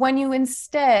 But when you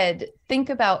instead think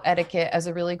about etiquette as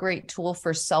a really great tool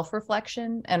for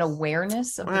self-reflection and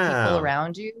awareness of the people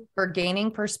around you, for gaining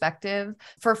perspective,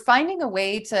 for finding a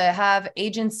way to have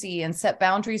agency and set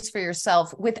boundaries for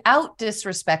yourself without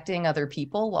disrespecting other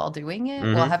people while doing it,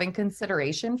 while having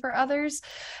consideration for others,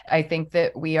 I think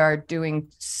that we are doing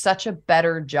such a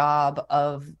better job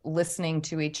of listening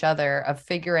to each other, of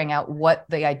figuring out what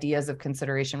the ideas of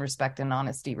consideration, respect, and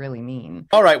honesty really mean.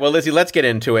 All right, well, Lizzie, let's get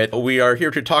into it. We are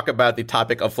here to talk about the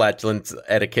topic of flatulence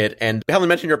etiquette. And Helen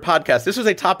mentioned your podcast. This was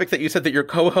a topic that you said that your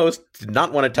co-host did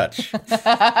not want to touch.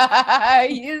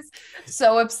 He is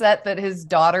so upset that his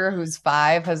daughter, who's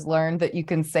 5, has learned that you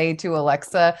can say to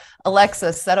Alexa,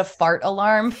 set a fart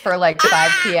alarm for like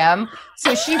 5 p.m.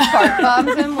 So she fart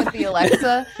bombs him with the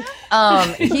Alexa.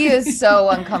 He is so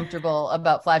uncomfortable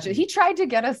about flatulence. He tried to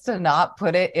get us to not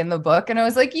put it in the book. And I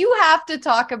was like, you have to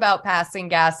talk about passing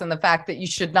gas and the fact that you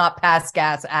should not pass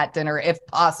gas at dinner if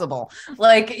possible.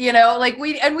 Like,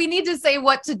 we need to say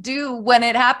what to do when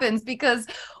it happens, because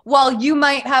while you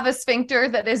might have a sphincter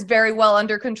that is very well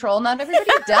under control, not everybody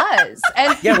does.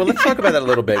 And yeah, well, let's talk about that a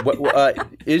little bit.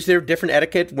 Is there different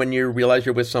etiquette when you realize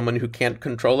you're with someone who can't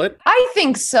control it? I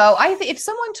think so. If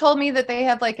someone told me that they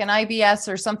had like an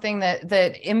IBS or something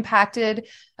that impacted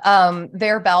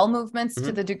their bowel movements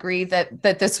to the degree that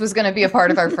this was going to be a part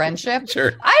of our friendship,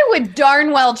 sure, I would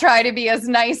darn well try to be as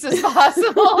nice as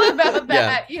possible about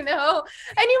that, And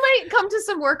you might come to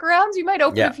some workarounds. You might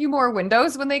open a few more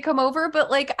windows when they come over, but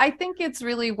like, I think it's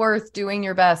really worth doing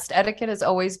your best. Etiquette has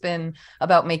always been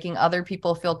about making other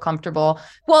people feel comfortable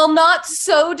while not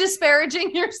so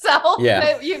disparaging yourself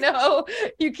that,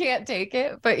 you can't take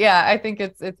it. But yeah, I think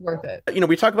it's worth it.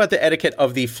 We talk about the etiquette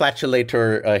of the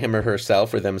flatulator, him or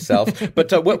herself or themselves,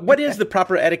 but what is the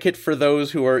proper etiquette for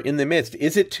those who are in the midst?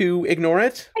 Is it to ignore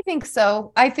it? I think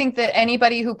so. I think that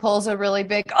anybody who pulls a really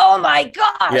big, oh my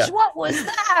gosh, what was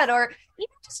that? Or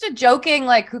even just a joking,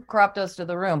 like, who cropped us to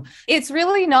the room? It's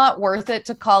really not worth it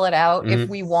to call it out if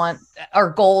we want our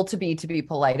goal to be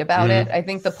polite about it. I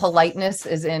think the politeness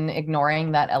is in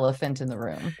ignoring that elephant in the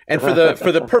room. And for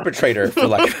the perpetrator, for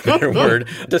lack of a better word,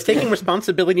 does taking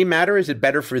responsibility matter? Is it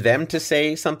better for them to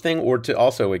say something or to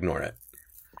also ignore it?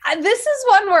 This is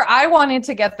one where I wanted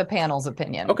to get the panel's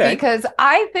opinion. Okay. Because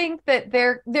I think that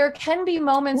there can be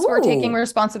moments where taking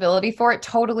responsibility for it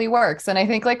totally works. And I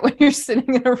think like when you're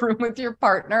sitting in a room with your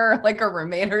partner, or like a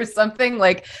roommate or something,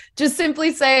 like just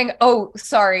simply saying, oh,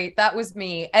 sorry, that was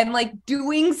me. And like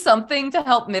doing something to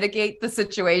help mitigate the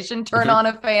situation, turn on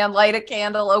a fan, light a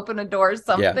candle, open a door,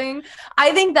 something. Yeah.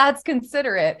 I think that's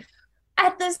considerate.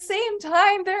 At the same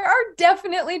time, there are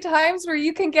definitely times where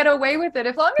you can get away with it.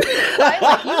 As long as it's fine,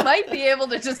 like you might be able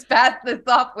to just pass this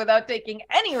off without taking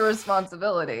any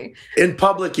responsibility. In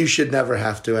public, you should never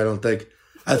have to, I don't think.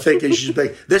 I think you should be,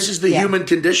 this is the human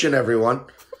condition, everyone.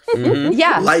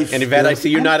 Yeah. Life. And Evette, I see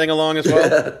you nodding along as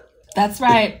well. That's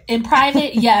right. In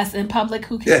private, yes. In public,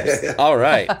 who cares? All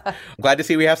right. Glad to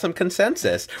see we have some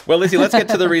consensus. Well, Lizzie, let's get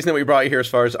to the reason that we brought you here as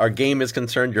far as our game is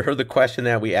concerned. You heard the question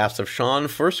that we asked of Sean.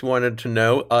 First, we wanted to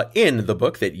know, in the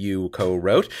book that you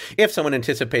co-wrote, if someone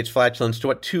anticipates flatulence, to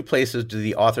what 2 places do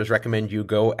the authors recommend you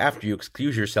go after you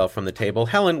excuse yourself from the table?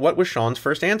 Helen, what was Sean's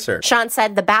first answer? Sean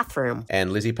said the bathroom.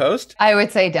 And Lizzie Post? I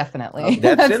would say definitely.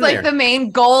 That's like the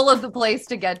main goal of the place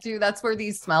to get to. That's where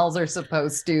these smells are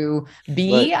supposed to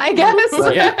be, I guess.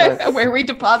 Where we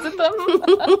deposit them.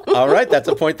 All right, that's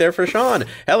a point there for Sean.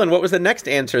 Helen, what was the next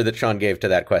answer that Sean gave to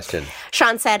that question?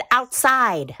 Sean said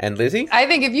outside. And Lizzie? I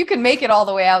think if you can make it all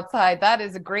the way outside, that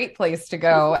is a great place to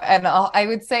go. And I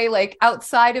would say like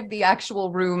outside of the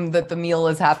actual room that the meal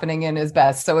is happening in is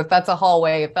best. So if that's a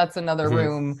hallway, if that's another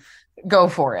room, go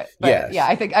for it. But yeah,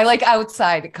 I think I like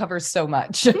outside. It covers so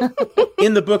much.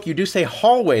 In the book, you do say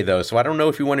hallway, though, so I don't know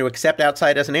if you want to accept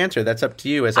outside as an answer. That's up to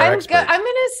you as our expert. I'm going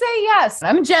to say yes.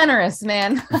 I'm generous,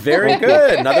 man. Very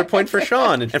good. Another point for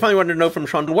Sean. And finally, wanted to know from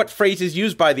Sean, what phrase is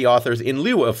used by the authors in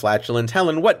lieu of flatulence?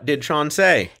 Helen, what did Sean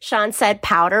say? Sean said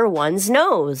powder one's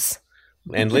nose.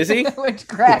 And Lizzie? Which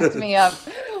cracked me up.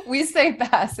 We say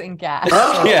passing gas.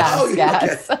 Oh, yes.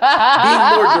 Gas. Okay.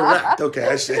 Being more direct. Okay,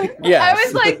 I see. Yeah. I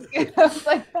was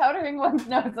like powdering one's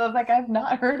nose. I was like, I've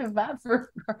not heard of that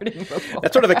for farting before.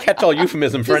 That's sort of a catch-all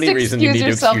euphemism for Just any reason you need to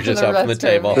excuse yourself from the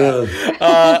table.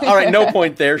 All right, no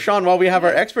point there. Sean, while we have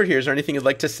our expert here, is there anything you'd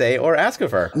like to say or ask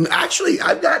of her? Actually,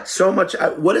 I've got so much.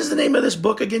 What is the name of this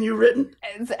book again you've written?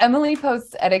 It's Emily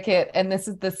Post's Etiquette, and this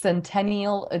is the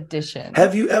Centennial Edition.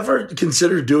 Have you ever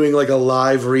considered doing like a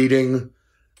live reading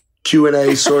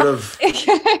Q&A sort of?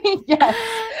 Yes.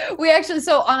 We actually,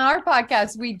 so on our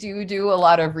podcast, we do a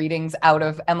lot of readings out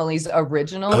of Emily's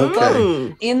original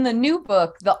book. In the new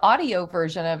book, the audio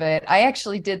version of it, I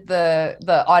actually did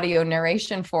the audio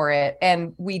narration for it,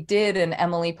 and we did an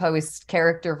Emily Post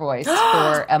character voice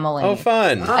for Emily. Oh,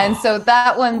 fun. And so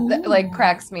that one like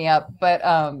cracks me up. But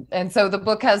and so the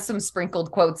book has some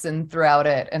sprinkled quotes in throughout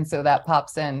it, and so that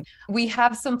pops in. We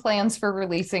have some plans for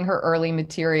releasing her early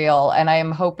material, and I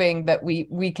am hoping that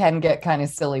we can get kind of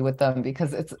silly with them,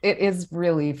 because it is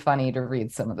really funny to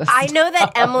read some of this I stuff. know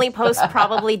that Emily Post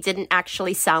probably didn't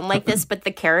actually sound like this, but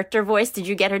the character voice, did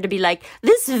you get her to be like,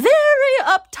 this very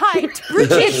uptight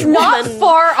British woman? Not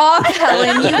far off,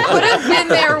 Helen. You could have been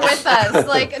there with us.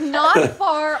 Like, not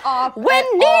far off. When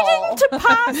needing to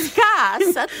pass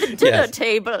gas at the dinner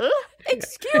table,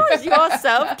 excuse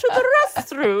yourself to the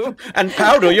restroom and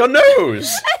powder your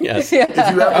nose. Yes. If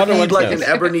you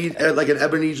ever need like an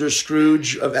Ebenezer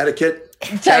Scrooge of etiquette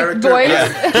character,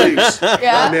 please.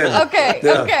 Yeah. Okay.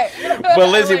 Well,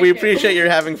 Lizzie, we appreciate you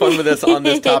having fun with us on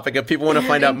this topic. If people want to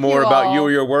find out more about you or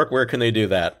your work, where can they do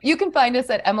that? You can find us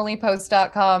at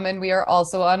emilypost.com, and we are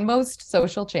also on most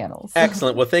social channels.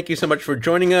 Excellent. Well, thank you so much for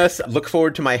joining us. Look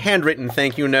forward to my handwritten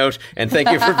thank you note, and thank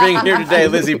you for being here today,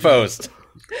 Lizzie Post.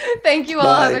 Thank you all.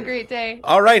 Bye. Have a great day.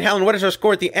 All right, Helen, what is our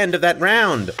score at the end of that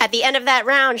round? At the end of that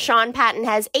round, Sean Patton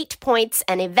has 8 points,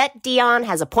 and Evette Dionne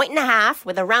has 1.5 points,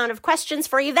 with a round of questions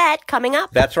for Evette coming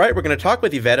up. That's right. We're going to talk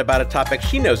with Evette about a topic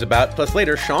she knows about. Plus,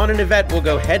 later, Sean and Evette will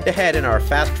go head-to-head in our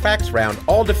Fast Facts round,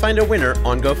 all to find a winner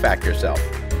on Go Fact Yourself.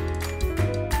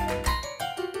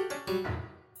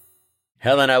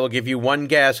 Helen, I will give you one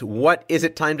guess. What is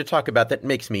it time to talk about that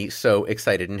makes me so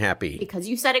excited and happy? Because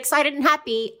you said excited and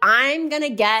happy, I'm going to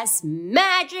guess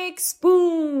Magic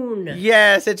Spoon.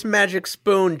 Yes, it's Magic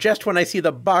Spoon. Just when I see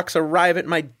the box arrive at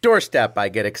my doorstep, I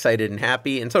get excited and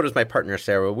happy, and so does my partner,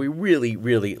 Sarah. We really,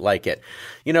 really like it.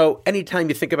 You know, anytime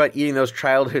you think about eating those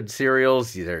childhood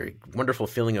cereals, they're a wonderful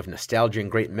feeling of nostalgia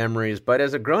and great memories, but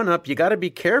as a grown-up, you got to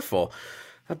be careful.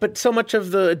 But so much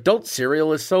of the adult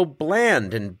cereal is so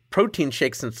bland, and protein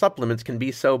shakes and supplements can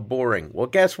be so boring. Well,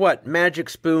 guess what? Magic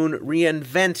Spoon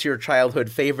reinvents your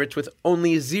childhood favorites with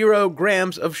only 0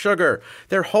 grams of sugar.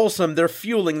 They're wholesome, they're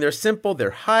fueling, they're simple,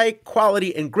 they're high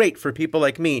quality, and great for people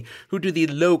like me who do the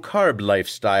low-carb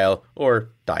lifestyle or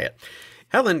diet.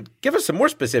 Helen, give us some more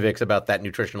specifics about that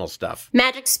nutritional stuff.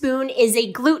 Magic Spoon is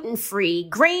a gluten-free,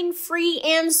 grain-free,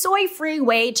 and soy-free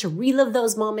way to relive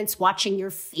those moments watching your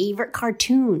favorite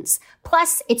cartoons.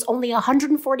 Plus, it's only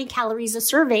 140 calories a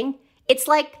serving. It's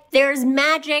like there's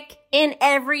magic in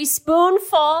every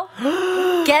spoonful.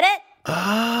 Get it?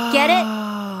 Get it?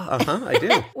 I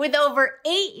do. With over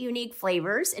 8 unique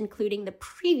flavors, including the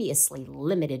previously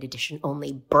limited edition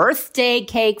only birthday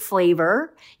cake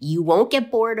flavor, you won't get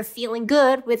bored of feeling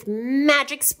good with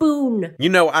Magic Spoon. You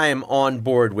know I am on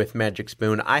board with Magic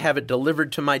Spoon. I have it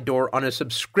delivered to my door on a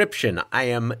subscription. I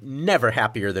am never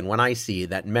happier than when I see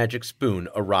that Magic Spoon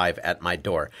arrive at my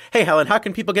door. Hey, Helen, how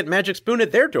can people get Magic Spoon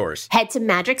at their doors? Head to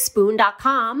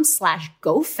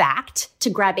magicspoon.com/GoFact to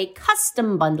grab a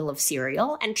custom bundle of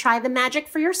cereal and try the magic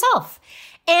for yourself.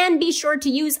 And be sure to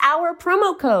use our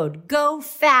promo code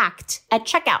GOFACT at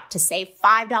checkout to save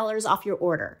 $5 off your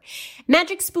order.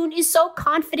 Magic Spoon is so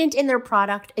confident in their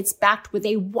product, it's backed with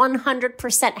a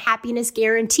 100% happiness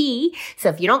guarantee. So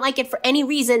if you don't like it for any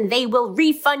reason, they will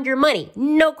refund your money.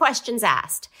 No questions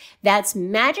asked. That's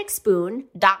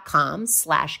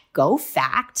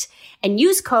magicspoon.com/GoFact and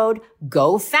use code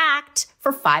GOFACT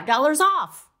for $5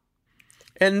 off.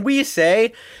 And we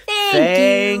say,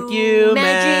 thank you,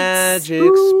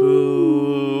 Magic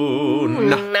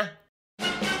Spoon.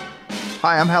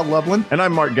 Hi, I'm Hal Loveland. And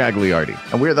I'm Mark Gagliardi.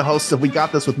 And we're the hosts of We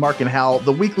Got This with Mark and Hal,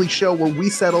 the weekly show where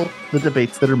we settle the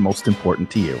debates that are most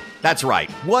important to you. That's right.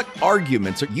 What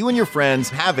arguments are you and your friends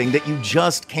having that you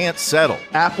just can't settle?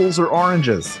 Apples or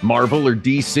oranges? Marvel or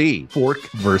DC? Fork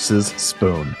versus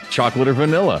spoon? Chocolate or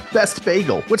vanilla? Best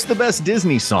bagel? What's the best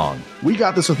Disney song? We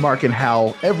Got This with Mark and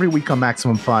Hal. Every week on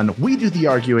Maximum Fun, we do the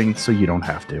arguing so you don't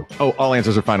have to. Oh, all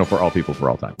answers are final for all people for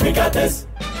all time. We got this.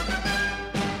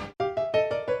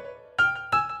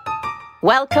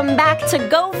 Welcome back to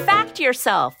Go Fact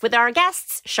Yourself with our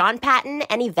guests, Sean Patton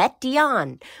and Evette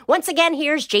Dionne. Once again,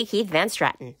 here's J. Keith Van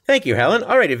Stratton. Thank you, Helen.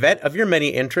 All right, Evette, of your many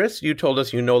interests, you told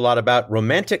us you know a lot about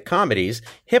romantic comedies,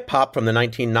 hip-hop from the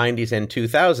 1990s and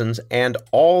 2000s, and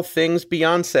all things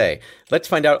Beyonce. Let's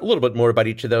find out a little bit more about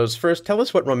each of those. First, tell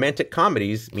us what romantic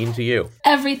comedies mean to you.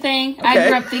 Everything. Okay. I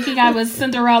grew up thinking I was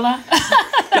Cinderella.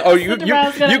 Oh, you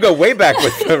go way back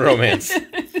with the romance.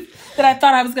 That I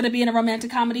thought I was going to be in a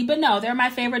romantic comedy, but no, they're my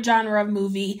favorite genre of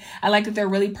movie. I like that they're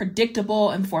really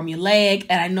predictable and formulaic,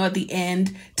 and I know at the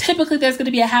end, typically there's going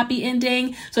to be a happy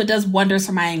ending, so it does wonders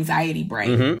for my anxiety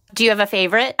brain. Mm-hmm. Do you have a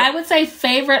favorite? I would say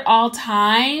favorite all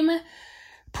time,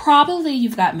 probably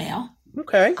You've Got Mail.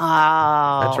 Okay.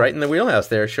 Oh. That's right in the wheelhouse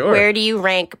there, sure. Where do you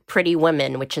rank Pretty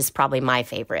Women, which is probably my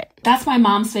favorite? That's my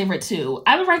mom's favorite, too.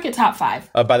 I would rank it top 5.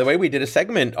 By the way, we did a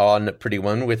segment on Pretty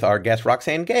Woman with our guest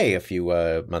Roxane Gay a few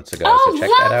months ago. Oh, so check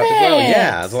love that out it. as well.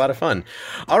 Yeah, it was a lot of fun.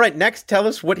 All right, next, tell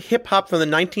us what hip-hop from the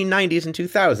 1990s and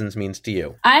 2000s means to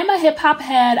you. I'm a hip-hop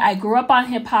head. I grew up on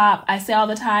hip-hop. I say all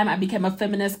the time I became a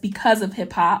feminist because of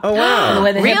hip-hop. Oh, wow. And the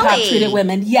way that Really? hip-hop treated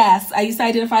women. Yes, I used to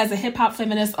identify as a hip-hop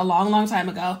feminist a long, long time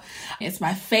ago. It's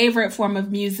my favorite form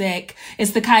of music.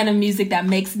 It's the kind of music that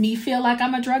makes me feel like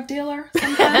I'm a drug dealer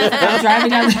sometimes. I'm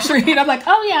driving down the street. I'm like,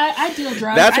 oh yeah, I deal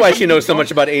drugs. That's why she knows so much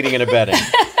about aiding and abetting.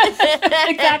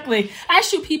 Exactly. I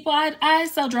shoot people. I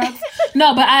sell drugs.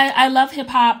 No, but I love hip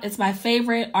hop. It's my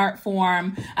favorite art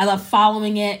form. I love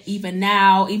following it even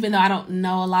now, even though I don't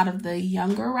know a lot of the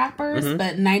younger rappers,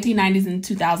 but 1990s and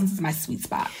 2000s is my sweet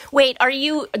spot. Wait,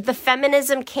 the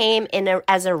feminism came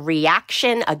as a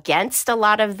reaction against a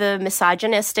lot of the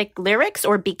misogynistic lyrics,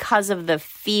 or because of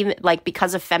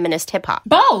because of feminist hip hop?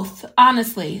 Both,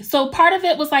 honestly. So part of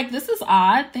it was like, this is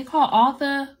odd. They call all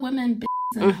the women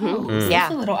bitches and hoes. Yeah.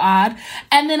 It's a little odd.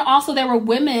 And then also there were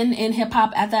women in hip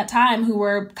hop at that time who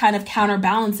were kind of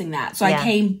counterbalancing that. So I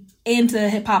came into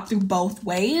hip hop through both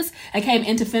ways. I came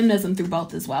into feminism through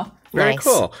both as well. Very Nice.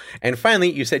 cool. And finally,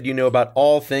 you said you know about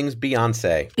all things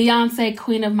Beyonce. Beyonce,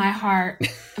 queen of my heart,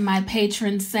 my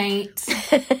patron saint.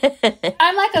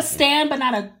 I'm like a stan, but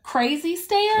not a crazy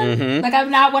stan. Like, I'm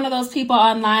not one of those people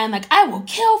online, like, I will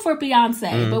kill for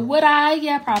Beyonce. But would I?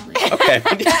 Yeah, probably. Okay.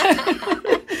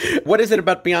 What is it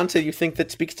about Beyonce you think that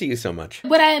speaks to you so much?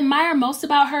 What I admire most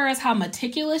about her is how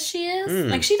meticulous she is.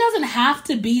 Like, she doesn't have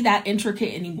to be that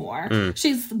intricate anymore.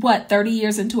 She's, 30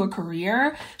 years into a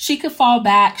career? She could fall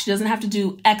back. She doesn't have to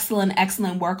do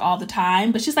excellent work all the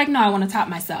time. But she's like, no, I want to top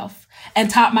myself.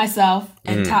 And top myself,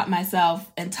 and top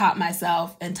myself, and top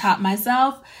myself, and top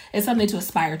myself is something to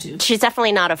aspire to. She's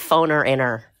definitely not a phoner in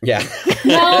her. Yeah.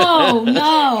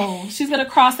 No. She's going to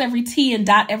cross every T and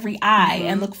dot every I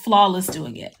and look flawless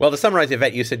doing it. Well, to summarize,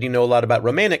 Evette, you said you know a lot about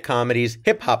romantic comedies,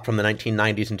 hip-hop from the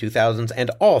 1990s and 2000s,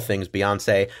 and all things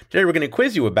Beyonce. Today we're going to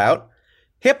quiz you about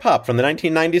hip-hop from the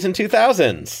 1990s and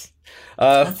 2000s.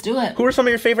 Let's do it. Who are some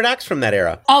of your favorite acts from that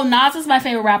era? Oh, Nas is my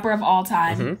favorite rapper of all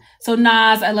time. Mm-hmm. So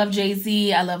Nas, I love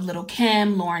Jay-Z, I love Lil'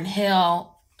 Kim, Lauryn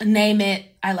Hill, name it,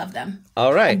 I love them.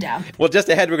 All right. I'm down. Well, just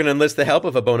ahead, we're going to enlist the help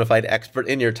of a bona fide expert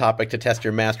in your topic to test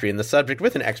your mastery in the subject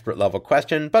with an expert level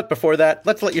question. But before that,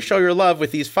 let's let you show your love with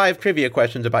these 5 trivia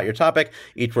questions about your topic,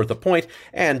 each worth a point.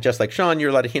 And just like Sean, you're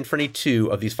allowed a hint for any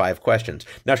 2 of these 5 questions.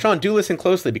 Now, Sean, do listen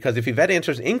closely because if Evette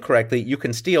answers incorrectly, you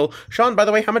can steal. Sean, by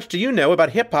the way, how much do you know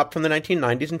about hip hop from the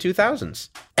 1990s and 2000s?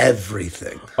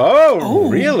 Everything.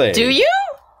 Oh, really? Do you?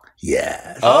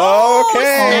 Yes.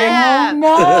 Okay.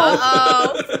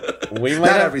 We might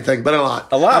Not have everything, but a lot.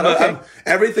 A lot, okay.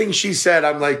 Everything she said,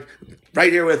 I'm like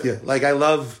right here with you. Like I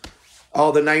love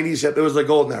all the 90s. It was the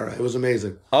golden era. It was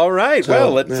amazing. All right.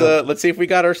 So, well, let's see if we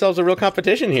got ourselves a real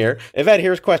competition here. Evette,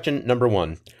 here's question number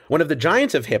 1. One of the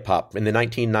giants of hip-hop in the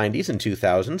 1990s and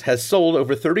 2000s has sold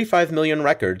over 35 million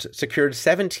records, secured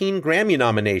 17 Grammy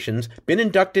nominations, been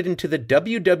inducted into the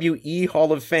WWE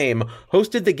Hall of Fame,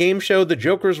 hosted the game show The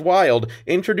Joker's Wild,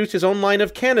 introduced his own line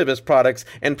of cannabis products,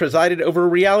 and presided over a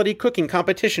reality cooking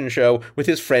competition show with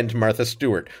his friend Martha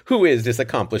Stewart. Who is this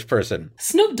accomplished person?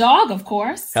 Snoop Dogg, of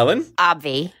course. Helen?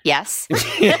 Obvi, yes.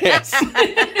 Yes.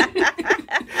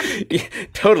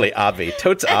 Totally obvi.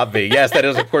 Totes obvi. Yes, that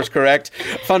is, of course, correct.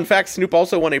 Fun fact, Snoop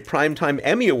also won a Primetime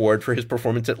Emmy Award for his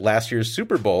performance at last year's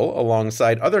Super Bowl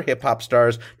alongside other hip-hop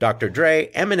stars Dr.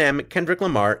 Dre, Eminem, Kendrick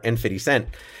Lamar, and 50 Cent.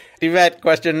 Evette,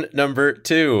 question number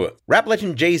 2. Rap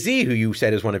legend Jay-Z, who you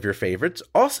said is one of your favorites,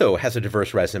 also has a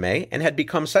diverse resume and had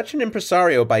become such an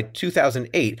impresario by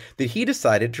 2008 that he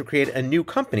decided to create a new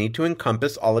company to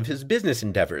encompass all of his business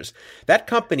endeavors. That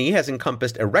company has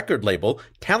encompassed a record label,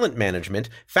 talent management,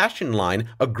 fashion line,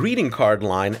 a greeting card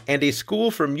line, and a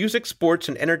school for music, sports,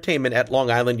 and entertainment at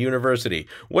Long Island University.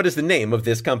 What is the name of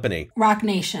this company? Rock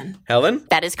Nation. Helen?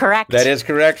 That is correct. That is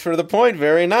correct for the point.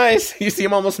 Very nice. You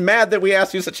seem almost mad that we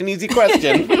asked you such an easy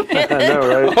question. I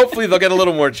know, right? Hopefully they'll get a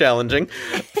little more challenging.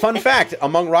 Fun fact,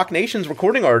 among Rock Nation's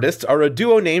recording artists are a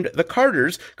duo named The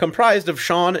Carters, comprised of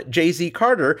Sean Jay-Z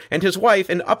Carter and his wife,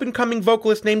 an up-and-coming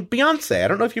vocalist named Beyonce. I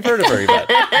don't know if you've heard of her yet.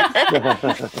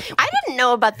 I didn't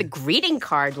know about the greeting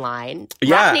card line.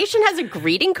 Yeah. Rock Nation has a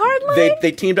greeting card line?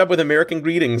 They teamed up with American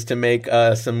Greetings to make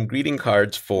some greeting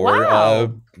cards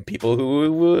for people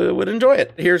who would enjoy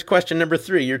it. Here's question number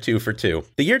 3. You're 2 for 2.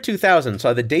 The year 2000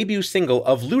 saw the debut single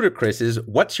of Ludacris's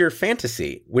What's Your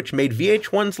Fantasy, which made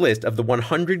VH1's list of the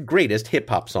 100 greatest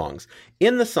hip-hop songs.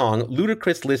 In the song,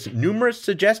 Ludacris lists numerous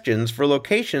suggestions for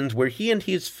locations where he and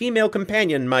his female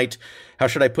companion might, how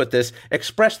should I put this,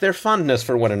 express their fondness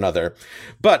for one another.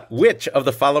 But which of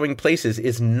the following places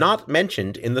is not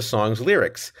mentioned in the song's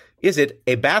lyrics? Is it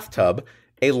a bathtub,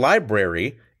 a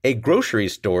library, a grocery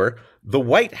store, the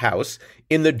White House,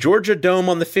 in the Georgia Dome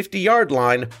on the 50-yard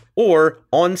line, or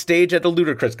on stage at a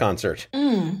Ludacris concert?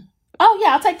 Oh,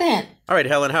 yeah, I'll take the hint. All right,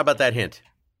 Helen, how about that hint?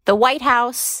 The White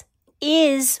House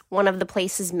is one of the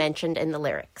places mentioned in the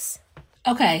lyrics.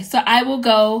 Okay, so I will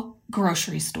go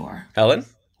grocery store. Helen?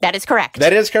 That is correct.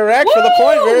 That is correct. Woo! For the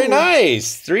point. Very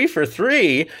nice. 3 for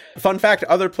 3. Fun fact,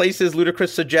 other places Ludacris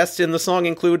suggests in the song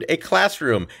include a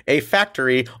classroom, a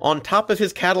factory, on top of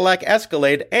his Cadillac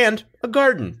Escalade, and a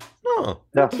garden. Oh,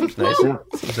 that seems nice.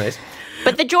 Seems nice.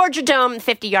 But the Georgia Dome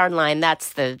 50-yard line,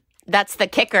 that's the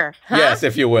kicker. Huh? Yes,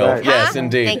 if you will. Right. Yes, Huh?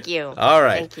 indeed. Thank you. All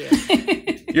right. Thank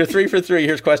you. You're 3 for 3.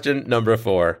 Here's question number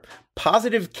 4.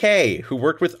 Positive K, who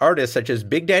worked with artists such as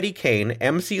Big Daddy Kane,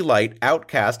 MC Lyte,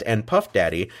 Outkast, and Puff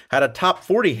Daddy, had a top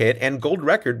 40 hit and gold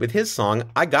record with his song,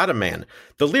 I Got a Man.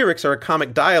 The lyrics are a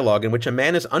comic dialogue in which a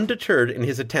man is undeterred in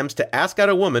his attempts to ask out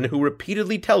a woman who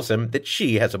repeatedly tells him that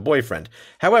she has a boyfriend.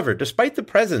 However, despite the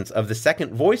presence of the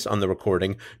second voice on the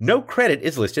recording, no credit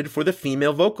is listed for the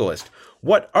female vocalist.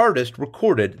 What artist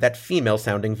recorded that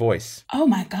female-sounding voice? Oh,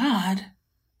 my God.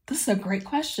 This is a great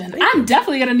question. I'm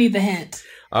definitely going to need the hint.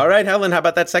 All right, Helen, how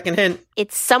about that second hint?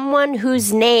 It's someone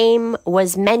whose name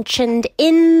was mentioned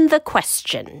in the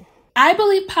question. I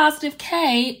believe Positive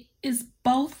K is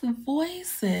both the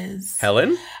voices.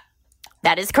 Helen?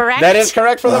 That is correct. That is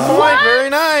correct for the point. Very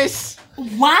nice. Wow.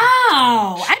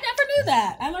 I never knew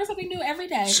that. I learn something new every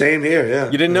day. Same here, yeah.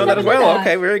 You didn't know that as well? That.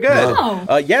 Okay, very good.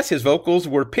 No. Yes, his vocals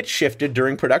were pitch shifted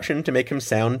during production to make him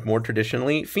sound more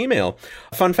traditionally female.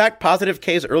 Fun fact, Positive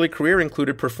K's early career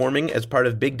included performing as part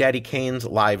of Big Daddy Kane's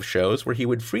live shows where he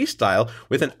would freestyle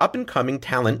with an up-and-coming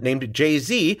talent named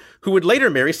Jay-Z, who would later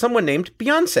marry someone named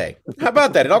Beyonce. How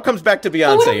about that? It all comes back to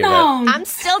Beyonce. Yvette. I'm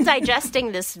still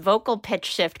digesting this vocal pitch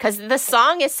shift because the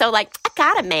song is so like, I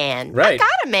got a man. Right. I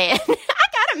got a man. I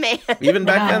got a man. Even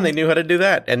back then, they knew how to do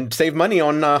that and save money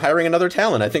on hiring another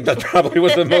talent. I think that probably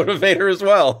was the motivator as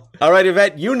well. All right,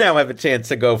 Evette, you now have a chance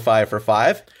to go 5 for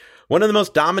 5. One of the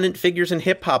most dominant figures in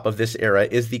hip-hop of this era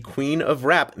is the queen of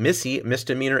rap, Missy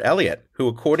Misdemeanor Elliott, who,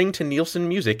 according to Nielsen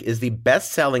Music, is the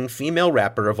best-selling female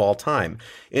rapper of all time.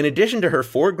 In addition to her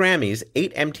 4 Grammys,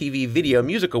 8 MTV Video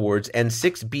Music Awards, and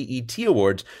 6 BET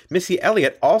Awards, Missy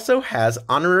Elliott also has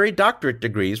honorary doctorate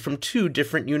degrees from 2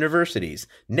 different universities.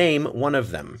 Name one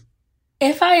of them.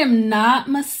 If I am not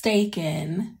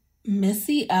mistaken,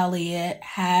 Missy Elliott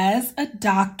has a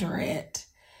doctorate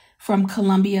from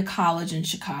Columbia College in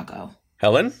Chicago.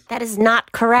 Helen? That is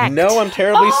not correct. No, I'm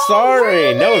terribly sorry.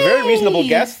 Really? No, a very reasonable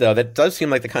guess, though. That does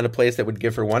seem like the kind of place that would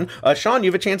give her one. Sean, you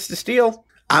have a chance to steal.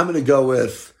 I'm going to go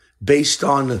with, based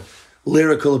on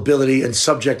lyrical ability and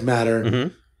subject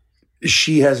matter,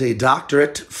 she has a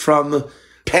doctorate from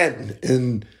Penn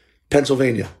in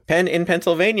Pennsylvania. Penn in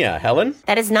Pennsylvania. Helen?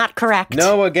 That is not correct.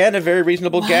 No, again, a very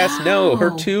reasonable guess. No,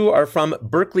 her 2 are from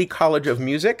Berklee College of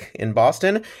Music in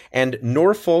Boston and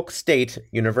Norfolk State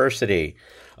University.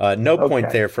 No point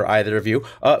there for either of you.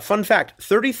 Fun fact,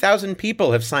 30,000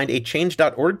 people have signed a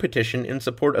Change.org petition in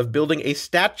support of building a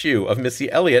statue of Missy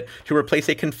Elliott to replace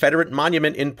a Confederate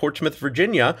monument in Portsmouth,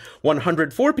 Virginia.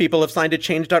 104 people have signed a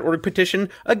Change.org petition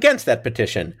against that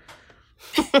petition.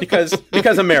 because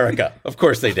America. Of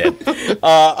course they did.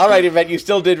 All right, Evette, you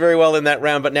still did very well in that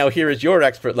round, but now here is your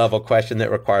expert level question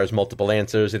that requires multiple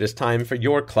answers. It is time for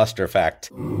your cluster fact.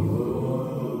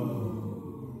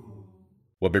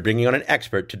 We'll be bringing on an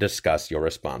expert to discuss your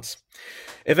response.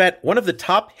 Evette, one of the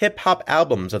top hip-hop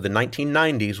albums of the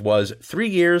 1990s was 3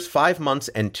 Years, 5 Months,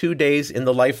 and 2 Days in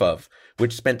the Life of,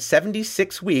 which spent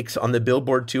 76 weeks on the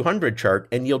Billboard 200 chart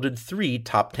and yielded 3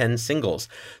 top 10 singles.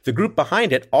 The group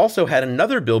behind it also had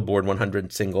another Billboard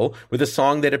 100 single with a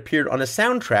song that appeared on a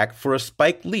soundtrack for a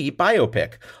Spike Lee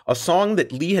biopic, a song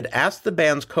that Lee had asked the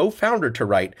band's co-founder to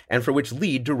write and for which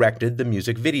Lee directed the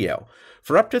music video.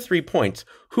 For up to 3 points,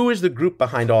 who is the group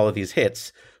behind all of these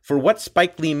hits? For what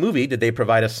Spike Lee movie did they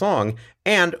provide a song?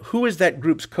 And who is that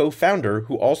group's co-founder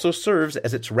who also serves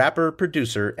as its rapper,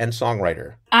 producer, and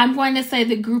songwriter? I'm going to say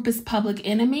the group is Public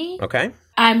Enemy. Okay.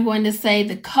 I'm going to say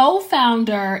the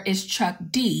co-founder is Chuck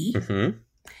D.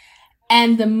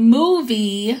 And the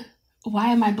movie, why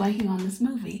am I blanking on this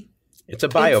movie? It's a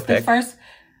biopic.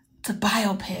 It's a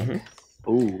biopic.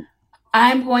 Ooh.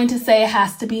 I'm going to say it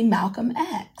has to be Malcolm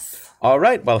X. All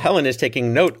right. While Helen is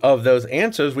taking note of those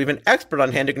answers, we have an expert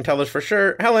on hand who can tell us for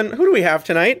sure. Helen, who do we have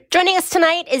tonight? Joining us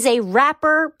tonight is a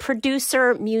rapper,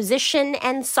 producer, musician,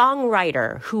 and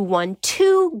songwriter who won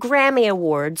 2 Grammy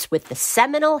Awards with the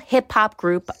seminal hip-hop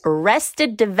group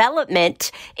Arrested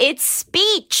Development. It's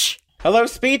Speech. Hello,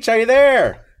 Speech. Are you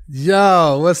there?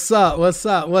 Yo, what's up? What's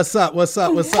up? What's up? What's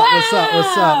up? What's up? What's up?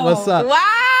 What's up? What's up?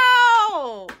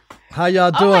 Wow. How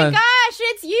y'all doing? Oh my gosh,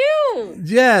 it's you.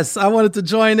 Yes, I wanted to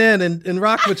join in and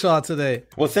rock with y'all today.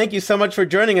 Well, thank you so much for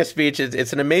joining us, Speech.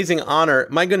 It's an amazing honor.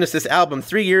 My goodness, this album,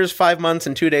 3 years, 5 months,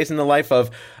 and 2 days in the life of,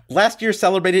 last year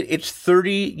celebrated its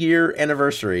 30-year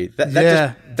anniversary.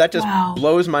 That just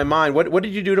blows my mind. What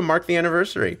did you do to mark the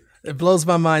anniversary? It blows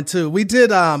my mind too. We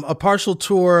did a partial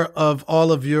tour of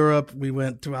all of Europe. We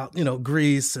went throughout,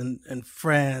 Greece and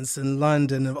France and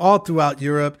London and all throughout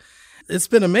Europe. It's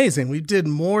been amazing. We did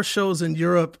more shows in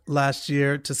Europe last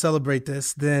year to celebrate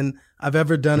this than I've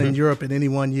ever done in Europe in any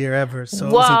one year ever. So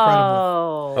it was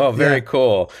incredible. Oh, very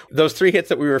cool. Those 3 hits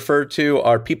that we referred to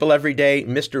are People Every Day,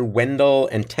 Mr. Wendell,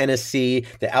 and Tennessee.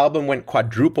 The album went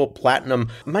quadruple platinum.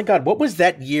 My God, what was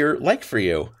that year like for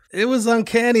you? It was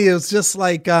uncanny. It was just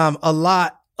like a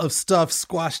lot of stuff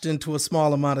squashed into a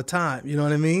small amount of time. You know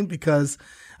what I mean? Because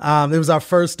it was our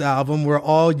first album. We're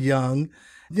all young.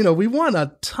 We won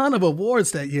a ton of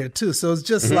awards that year too. So it's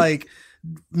just like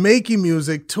making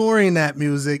music, touring that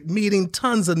music, meeting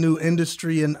tons of new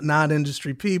industry and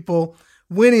non-industry people,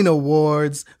 winning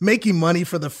awards, making money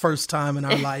for the first time in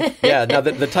our life. Yeah. Now,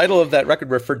 the title of that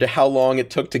record referred to how long it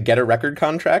took to get a record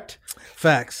contract.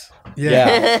 Facts.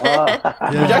 Yeah.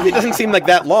 Which actually doesn't seem like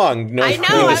that long. I know.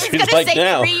 I was going to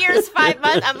say 3 years, 5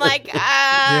 months. I'm like,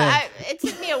 it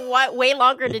took me way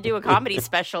longer to do a comedy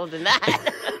special than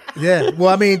that. Yeah. Well,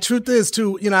 I mean, truth is,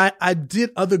 too, I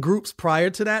did other groups prior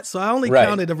to that, so I only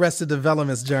counted Arrested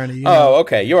Development's journey. Oh,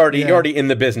 okay. You're already in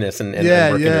the business and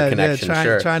working your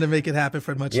connection. Trying to make it happen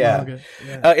for much longer.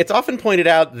 Yeah. It's often pointed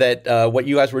out that what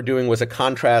you guys were doing was a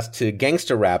contrast to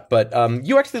gangster rap, but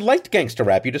you actually liked gangster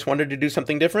rap. You just wanted to do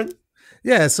something different?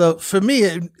 Yeah, so for me,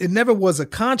 it never was a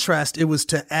contrast. It was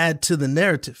to add to the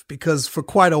narrative, because for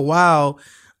quite a while,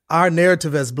 our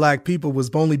narrative as Black people was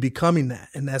only becoming that,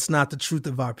 and that's not the truth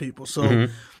of our people. So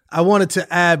I wanted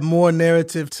to add more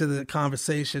narrative to the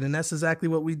conversation, and that's exactly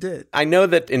what we did. I know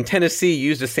that in Tennessee, you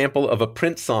used a sample of a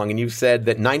Prince song, and you said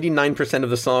that 99% of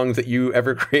the songs that you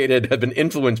ever created have been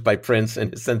influenced by Prince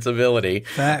and his sensibility.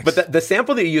 Facts. But the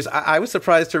sample that you used, I was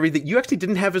surprised to read that you actually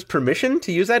didn't have his permission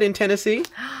to use that in Tennessee.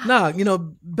 No,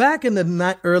 back in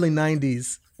the early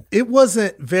 90s, it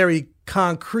wasn't very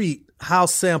concrete how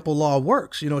sample law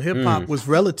works. Hip hop was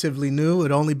relatively new.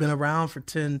 It only been around for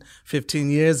 10, 15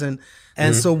 years. And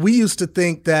so we used to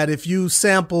think that if you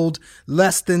sampled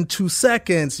less than 2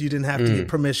 seconds, you didn't have to get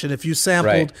permission. If you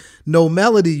sampled no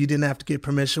melody, you didn't have to get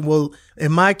permission. Well,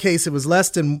 in my case, it was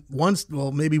less than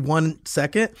maybe 1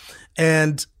 second.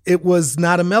 And it was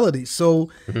not a melody. So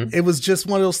it was just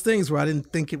one of those things where I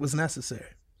didn't think it was necessary.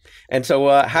 And so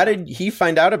how did he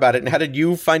find out about it? And how did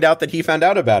you find out that he found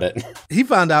out about it? He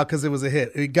found out because it was a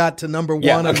hit. It got to number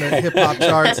one on the hip hop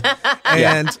charts.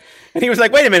 And he was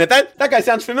like, wait a minute, that guy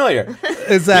sounds familiar.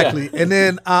 Exactly. Yeah. And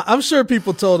then I'm sure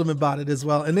people told him about it as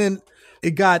well. And then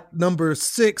it got number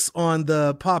 6 on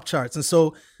the pop charts. And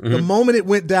so the moment it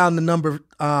went down to number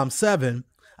 7,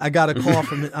 I got a call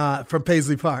from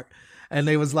Paisley Park. And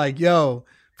they was like, yo,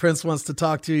 Prince wants to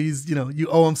talk to you. He's, you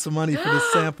owe him some money for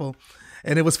this sample.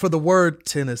 And it was for the word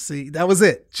Tennessee. That was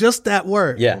it. Just that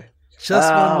word. Yeah.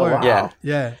 Just one word. Wow.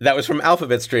 Yeah. That was from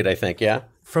Alphabet Street, I think, yeah?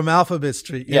 From Alphabet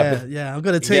Street. Yeah. I'm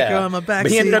going to take her on my back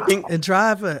seat and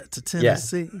drive her to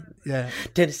Tennessee. Yeah.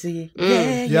 Tennessee.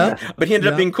 Yeah. But he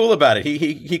ended up being cool about it.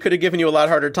 He could have given you a lot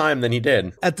harder time than he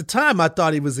did. At the time, I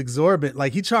thought he was exorbitant.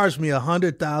 Like, he charged me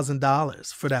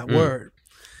 $100,000 for that word.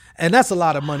 And that's a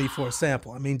lot of money for a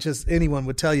sample. I mean, just anyone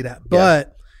would tell you that.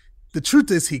 But the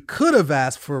truth is, he could have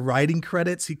asked for writing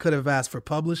credits. He could have asked for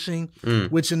publishing,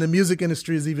 which in the music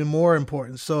industry is even more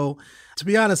important. So, to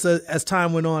be honest, as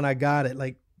time went on, I got it.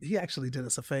 Like, he actually did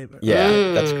us a favor.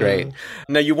 Yeah, that's great.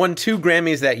 Now, you won 2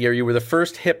 Grammys that year. You were the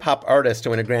first hip hop artist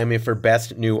to win a Grammy for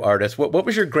Best New Artist. What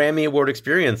was your Grammy Award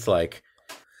experience like?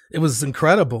 It was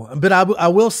incredible. But I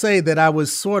will say that I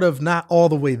was sort of not all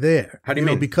the way there. How do you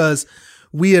mean? Because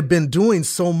we had been doing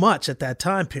so much at that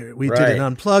time period. We did an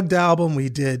Unplugged album. We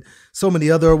did so many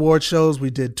other award shows. We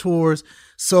did tours.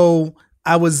 So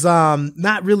I was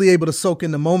not really able to soak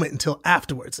in the moment until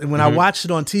afterwards. And when I watched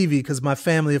it on TV, because my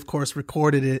family, of course,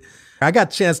 recorded it, I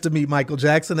got a chance to meet Michael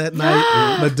Jackson that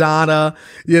night, Madonna,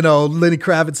 Lenny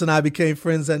Kravitz and I became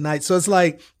friends that night. So it's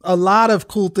like a lot of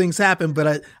cool things happened,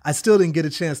 but I still didn't get a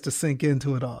chance to sink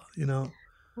into it all,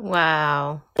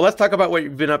 Wow. Well, let's talk about what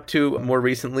you've been up to more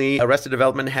recently. Arrested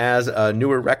Development has a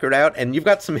newer record out, and you've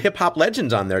got some hip-hop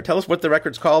legends on there. Tell us what the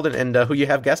record's called and who you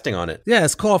have guesting on it. Yeah,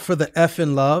 it's called For the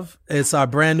Effin' Love. It's our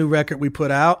brand new record we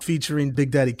put out featuring Big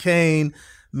Daddy Kane,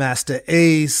 Master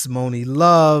Ace, Moni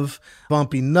Love,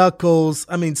 Bumpy Knuckles.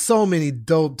 I mean, so many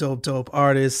dope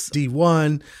artists,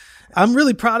 D1. I'm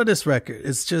really proud of this record.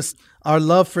 It's just our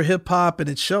love for hip hop, and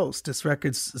it shows. This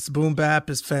record's boom bap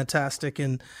is fantastic,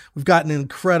 and we've gotten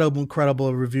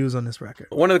incredible reviews on this record.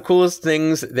 One of the coolest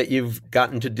things that you've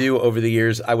gotten to do over the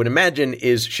years, I would imagine,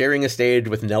 is sharing a stage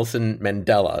with Nelson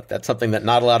Mandela. That's something that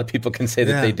not a lot of people can say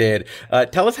that they did.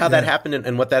 Tell us how that happened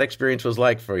and what that experience was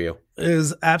like for you. It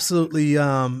was absolutely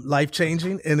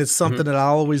life-changing, and it's something that I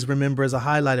always remember as a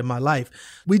highlight in my life.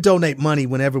 We donate money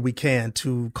whenever we can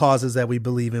to causes that we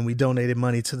believe in. We donated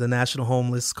money to the National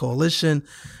Homeless Coalition.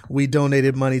 We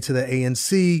donated money to the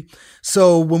ANC.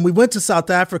 So when we went to South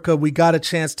Africa, we got a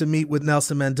chance to meet with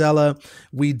Nelson Mandela.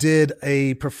 We did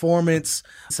a performance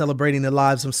celebrating the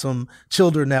lives of some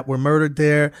children that were murdered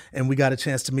there, and we got a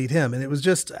chance to meet him. And it was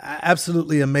just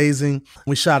absolutely amazing.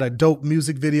 We shot a dope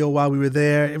music video while we were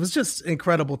there. It was just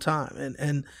incredible time,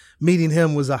 and meeting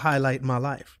him was a highlight in my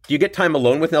life. Do you get time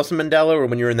alone with Nelson Mandela, or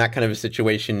when you're in that kind of a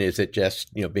situation, is it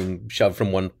just being shoved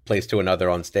from one place to another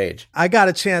on stage? I got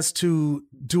a chance to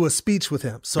do a speech with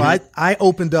him, so I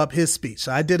opened up his speech.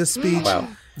 I did a speech. Wow.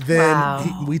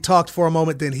 Then we talked for a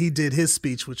moment. Then he did his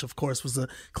speech, which of course was a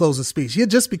closing speech. He had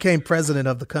just became president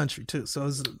of the country too, so it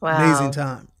was an amazing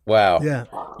time. Wow. Yeah.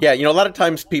 Yeah. A lot of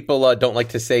times people don't like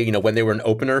to say, when they were an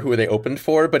opener, who they opened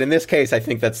for. But in this case, I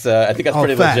think that's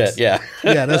pretty legit. Yeah.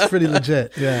 Yeah, that's pretty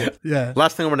legit. Yeah. Yeah.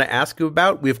 Last thing I want to ask you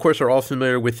about, we of course are all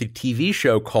familiar with the TV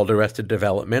show called Arrested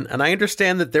Development, and I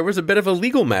understand that there was a bit of a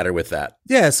legal matter with that.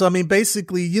 Yeah. So I mean,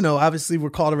 basically, obviously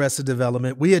we're called Arrested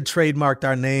Development. We had trademarked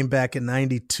our name back in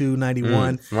 92,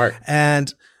 91. Smart.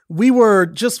 And we were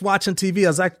just watching TV. I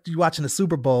was actually watching the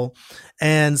Super Bowl,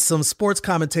 and some sports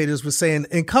commentators were saying,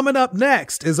 and coming up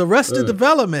next is Arrested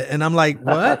Development. And I'm like,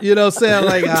 what? Saying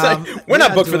like, we're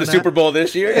not booked for the Super Bowl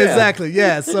this year. Yeah. Exactly.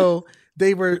 Yeah. So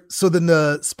then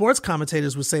the sports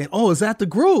commentators were saying, oh, is that the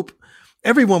group?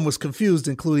 Everyone was confused,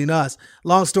 including us.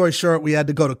 Long story short, we had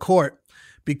to go to court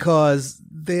because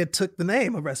they had took the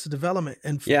name Arrested Development.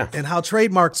 And Yeah. and how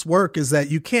trademarks work is that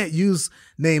you can't use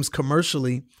names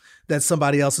commercially that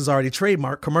somebody else has already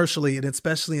trademarked commercially, and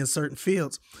especially in certain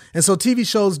fields. And so TV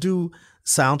shows do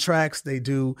soundtracks, they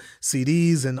do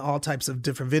CDs and all types of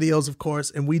different videos, of course,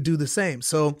 and we do the same.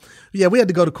 So yeah, we had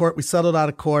to go to court. We settled out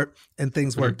of court and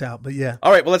things worked out, but yeah.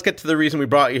 All right, well, let's get to the reason we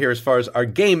brought you here as far as our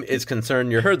game is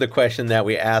concerned. You heard the question that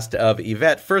we asked of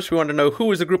Evette. First, we want to know who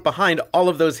was the group behind all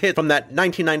of those hits from that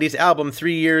 1990s album,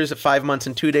 3 years, 5 months,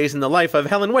 and 2 days in the life of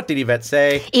Helen. What did Evette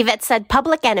say? Evette said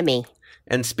Public Enemy.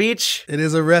 And Speech? It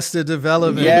is Arrested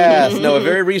Development. Yes, no, a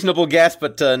very reasonable guess,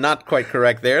 but not quite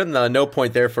correct there. No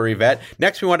point there for Evette.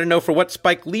 Next, we want to know for what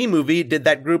Spike Lee movie did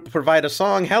that group provide a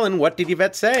song? Helen, what did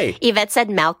Evette say? Evette said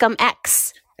Malcolm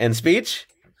X. And Speech?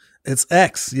 It's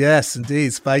X. Yes,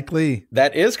 indeed. Spike Lee.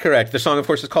 That is correct. The song, of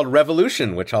course, is called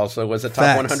Revolution, which also was a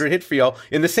top 100 hit for y'all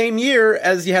in the same year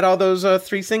as you had all those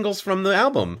 3 singles from the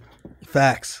album.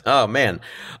 Facts. Oh, man.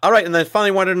 All right, and then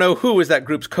finally wanted to know who was that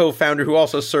group's co-founder who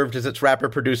also served as its rapper,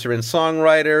 producer, and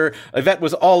songwriter. Evette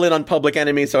was all in on Public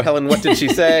Enemy, so Helen, what did she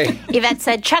say? Evette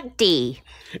said Chuck D.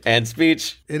 And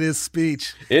Speech? It is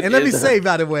Speech. Let me say,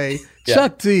 by the way,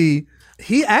 Chuck D,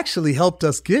 he actually helped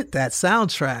us get that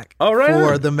soundtrack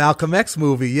for the Malcolm X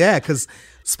movie. Yeah, because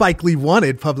Spike Lee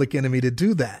wanted Public Enemy to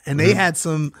do that. And they had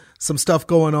some stuff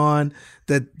going on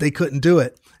that they couldn't do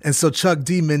it. And so Chuck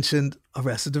D mentioned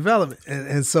Arrested Development.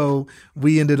 And so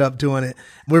we ended up doing it.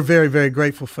 We're very, very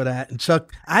grateful for that. And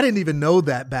Chuck, I didn't even know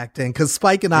that back then because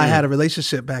Spike and I had a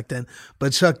relationship back then.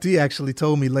 But Chuck D actually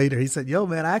told me later. He said, yo,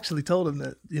 man, I actually told him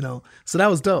that, so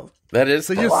that was dope. That is.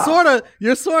 So you're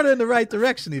sort of in the right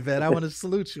direction, Evette. I want to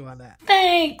salute you on that.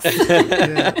 Thanks.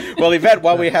 Well, Evette,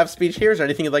 while we have Speech here, is there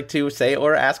anything you'd like to say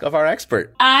or ask of our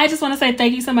expert? I just want to say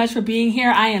thank you so much for being here.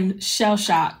 I am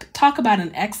shell-shocked. Talk about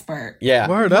an expert. Yeah.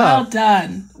 Word well up.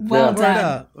 Done. Well done. Word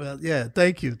up. Well, yeah.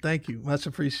 Thank you. Much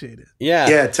appreciated. Yeah.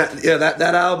 Yeah. That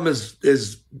album is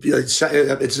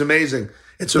it's amazing.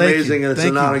 It's amazing, and it's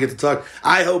an honor to get to talk.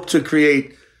 I hope to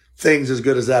create things as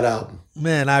good as that album.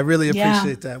 Man, I really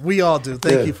appreciate that. We all do.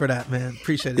 Thank you for that, man.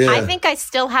 Appreciate it. I think I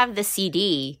still have the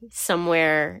CD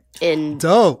somewhere in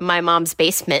my mom's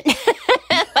basement.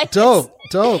 Dope.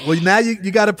 Well, now you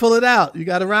got to pull it out. You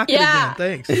got to rock it again.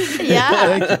 Thanks. Yeah.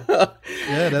 Thank you.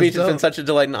 Yeah, that's Speech, it's been such a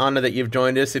delight and honor that you've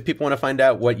joined us. If people want to find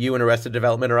out what you and Arrested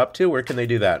Development are up to, where can they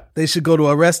do that? They should go to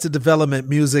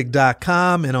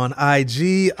arresteddevelopmentmusic.com, and on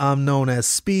IG, I'm known as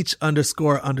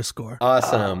speech__.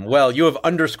 Awesome. Well, you have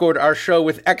underscored our show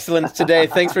with excellence today.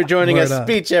 Thanks for joining us.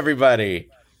 Speech, everybody.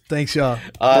 Thanks, y'all.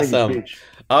 Awesome. Thank you,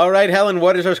 All right, Helen,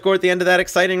 what is our score at the end of that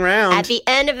exciting round? At the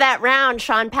end of that round,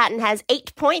 Sean Patton has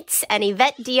 8 points and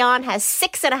Evette Dionne has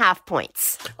 6.5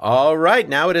 points. All right,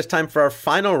 now it is time for our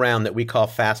final round that we call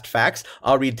Fast Facts.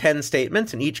 I'll read 10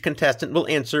 statements and each contestant will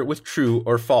answer with true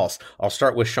or false. I'll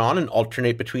start with Sean and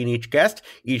alternate between each guest.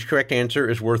 Each correct answer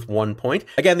is worth 1 point.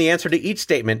 Again, the answer to each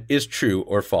statement is true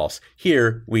or false.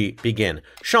 Here we begin.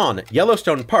 Sean,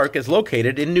 Yellowstone Park is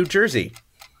located in New Jersey.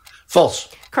 False.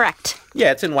 Correct.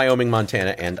 Yeah, it's in Wyoming,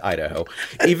 Montana, and Idaho.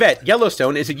 Evette,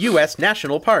 Yellowstone is a U.S.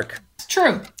 national park.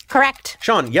 True. Correct.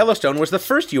 Sean, Yellowstone was the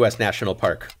first U.S. national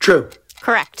park. True.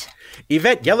 Correct.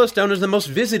 Evette, Yellowstone is the most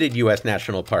visited U.S.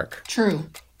 national park. True.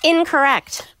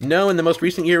 Incorrect. No, in the most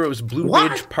recent year, it was Blue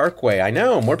Ridge Parkway. I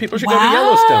know. More people should go to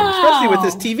Yellowstone, especially with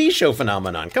this TV show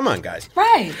phenomenon. Come on, guys.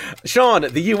 Right. Sean,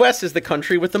 the U.S. is the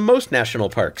country with the most national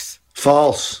parks.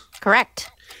 False. Correct.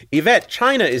 Evette,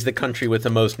 China is the country with the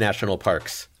most national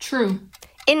parks. True.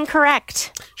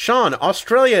 Incorrect. Sean,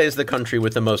 Australia is the country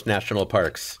with the most national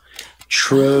parks.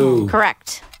 True.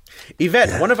 Correct.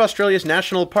 Evette, one of Australia's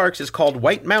national parks is called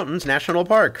White Mountains National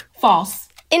Park. False.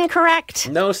 Incorrect.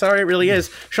 No, sorry, it really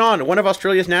is. Sean, one of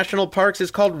Australia's national parks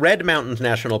is called Red Mountains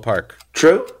National Park.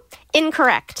 True.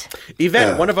 Incorrect.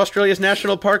 Evette, one of Australia's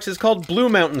national parks is called Blue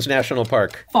Mountains National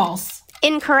Park. False.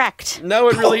 Incorrect. No,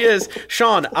 it really is.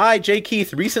 Sean, Jay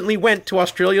Keith, recently went to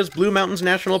Australia's Blue Mountains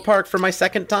National Park for my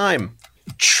second time.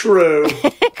 True.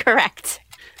 Correct.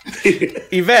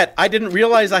 Evette, I didn't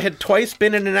realize I had twice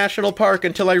been in a national park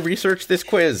until I researched this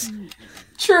quiz.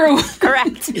 True.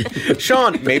 Correct.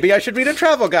 Sean, maybe I should read a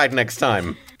travel guide next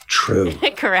time. True.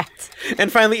 Correct.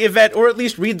 And finally, Evette, or at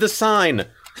least read the sign.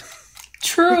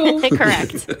 True.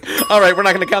 Correct. All right, we're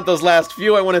not going to count those last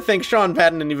few. I want to thank Sean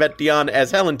Patton and Evette Dionne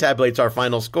as Helen tabulates our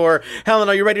final score. Helen,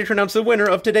 are you ready to announce the winner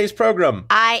of today's program?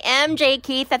 I am, Jay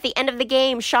Keith. At the end of the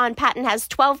game, Sean Patton has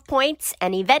 12 points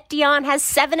and Evette Dionne has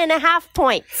 7.5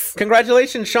 points.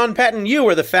 Congratulations, Sean Patton. You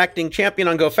are the facting champion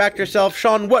on Go Fact Yourself.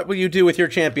 Sean, what will you do with your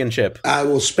championship? I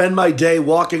will spend my day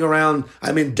walking around.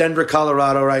 I'm in Denver,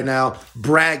 Colorado right now,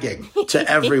 bragging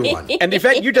to everyone. And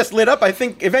Evette, you just lit up. I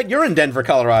think, Evette, you're in Denver,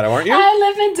 Colorado, aren't you? I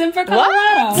live in Denver,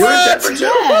 Colorado. You're in Denver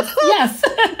too? Yes.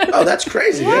 Oh, that's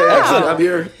crazy. Wow. Yeah, excellent. I'm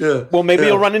here. Yeah. Well, maybe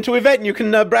you'll run into Evette and you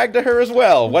can brag to her as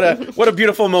well. What a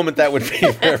beautiful moment that would be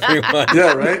for everyone.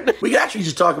 Yeah, right? We could actually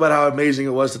just talk about how amazing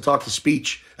it was to talk to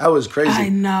speech. That was crazy. I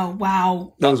know.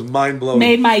 Wow. That was mind-blowing.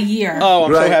 Made my year. Oh,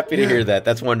 I'm so happy to hear that.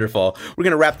 That's wonderful. We're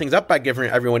going to wrap things up by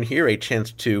giving everyone here a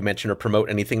chance to mention or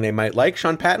promote anything they might like.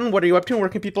 Sean Patton, what are you up to and where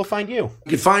can people find you? You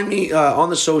can find me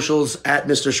on the socials at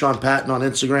Mr. Sean Patton on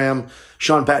Instagram,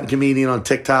 Sean Patton Comedian on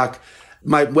TikTok.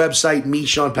 My website,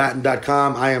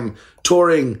 meseanpatton.com. I am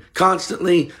touring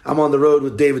constantly. I'm on the road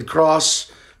with David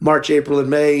Cross, March, April,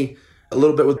 and May. A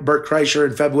little bit with Bert Kreischer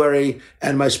in February.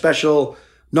 And my special,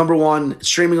 #1,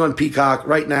 streaming on Peacock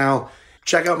right now.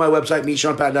 Check out my website,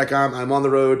 meseanpatton.com. I'm on the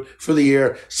road for the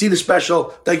year. See the special.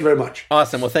 Thank you very much.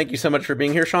 Awesome. Well, thank you so much for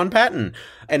being here, Sean Patton.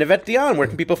 And Evette Dionne, where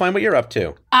can people find what you're up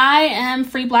to? I am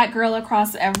Free Black Girl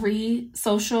across every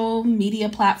social media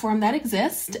platform that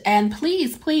exists. And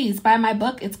please, please buy my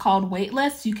book. It's called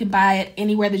Waitlist. You can buy it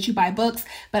anywhere that you buy books,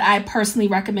 but I personally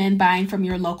recommend buying from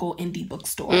your local indie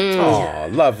bookstore. Oh,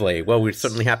 lovely. Well, we're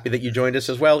certainly happy that you joined us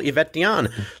as well, Evette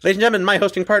Dionne. Ladies and gentlemen, my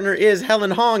hosting partner is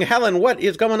Helen Hong. Helen, what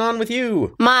is going on with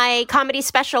you? My comedy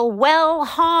special, Well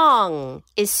Hong,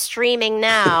 is streaming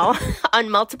now on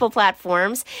multiple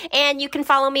platforms. And you can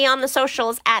follow me on the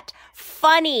socials at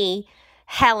Funny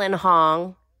Helen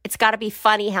Hong. It's got to be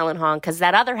funny Helen Hong, because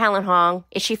that other Helen Hong,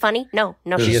 is she funny? No,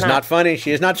 She is not funny.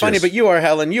 She is not funny, but you are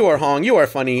Helen. You are Hong. You are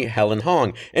funny Helen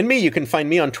Hong. And me, you can find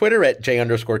me on Twitter at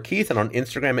J_Keith and on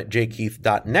Instagram at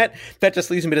jkeith.net. That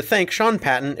just leaves me to thank Sean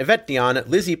Patton, Evette Dionne,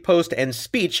 Lizzie Post, and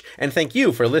Speech, and thank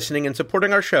you for listening and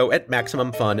supporting our show at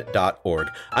MaximumFun.org.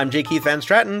 I'm J. Keith Van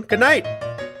Stratton. Good night.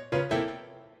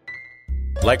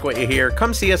 Like what you hear?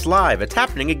 Come see us live. It's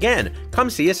happening again. Come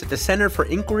see us at the Center for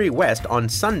Inquiry West on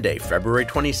Sunday, February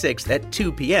 26th at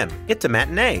 2 p.m. It's a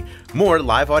matinee. More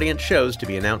live audience shows to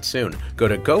be announced soon. Go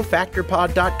to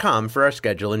gofactorpod.com for our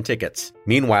schedule and tickets.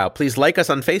 Meanwhile, please like us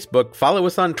on Facebook, follow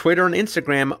us on Twitter and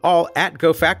Instagram, all at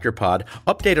GoFactorPod,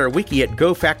 update our wiki at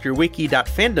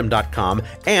gofactorwiki.fandom.com,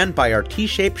 and buy our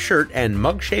T-shaped shirt and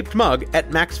mug-shaped mug at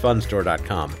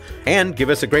maxfunstore.com. And give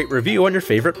us a great review on your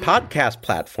favorite podcast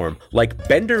platform, like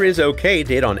Bender Is Okay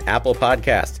did on Apple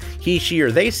Podcasts. He, she,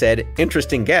 or they said,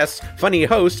 interesting guests, funny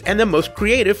hosts, and the most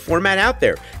creative format out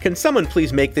there. Can someone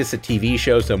please make this a TV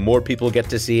show so more people get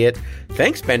to see it?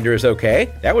 Thanks, Bender Is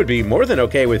Okay. That would be more than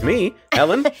okay with me.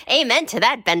 Helen? Amen to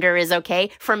that, Bender Is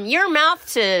Okay. From your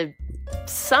mouth to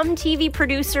some TV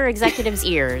producer executive's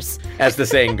ears. As the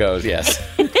saying goes, yes.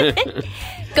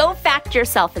 Go Fact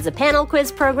Yourself is a panel quiz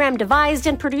program devised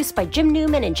and produced by Jim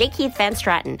Newman and J. Keith Van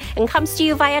Stratton and comes to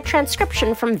you via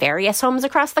transcription from various homes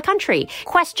across the country.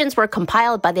 Questions were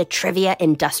compiled by the Trivia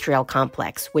Industrial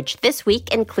Complex, which this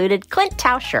week included Clint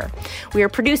Tauscher. We are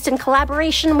produced in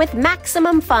collaboration with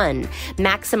Maximum Fun.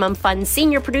 Maximum Fun's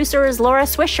senior producer is Laura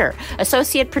Swisher.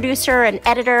 Associate producer and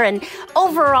editor and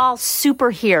overall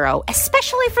superhero,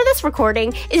 especially for this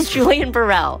recording, is Julian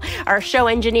Burrell. Our show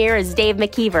engineer is Dave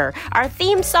McKeever. Our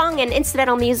theme song and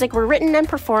incidental music were written and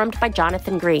performed by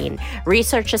Jonathan Green.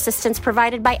 Research assistance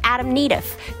provided by Adam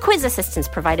Neediff. Quiz assistance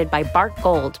provided by Bart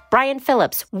Gold, Brian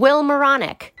Phillips, Will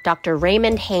Moronic, Dr.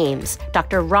 Raymond Hames,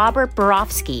 Dr. Robert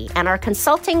Borofsky, and our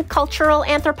consulting cultural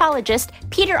anthropologist,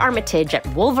 Peter Armitage at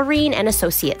Wolverine and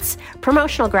Associates.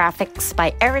 Promotional graphics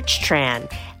by Erich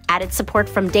Tran. Added support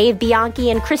from Dave Bianchi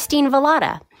and Christine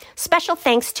Vallada. Special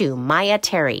thanks to Maya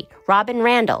Terry, Robin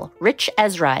Randall, Rich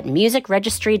Ezra at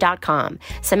musicregistry.com,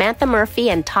 Samantha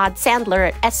Murphy and Todd Sandler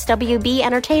at SWB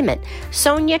Entertainment,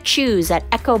 Sonia Chews at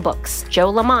Echo Books, Joe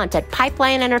Lamont at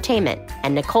Pipeline Entertainment,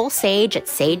 and Nicole Sage at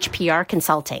Sage PR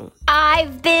Consulting.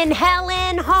 I've been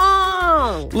Helen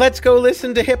Hong! Let's go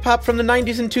listen to hip-hop from the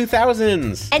 90s and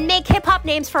 2000s. And make hip-hop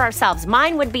names for ourselves.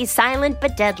 Mine would be Silent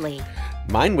But Deadly.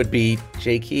 Mine would be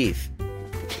J. Keith.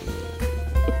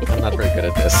 I'm not very good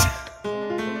at this.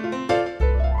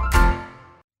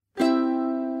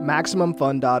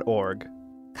 MaximumFun.org.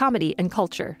 Comedy and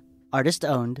culture. Artist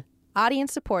owned.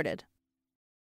 Audience supported.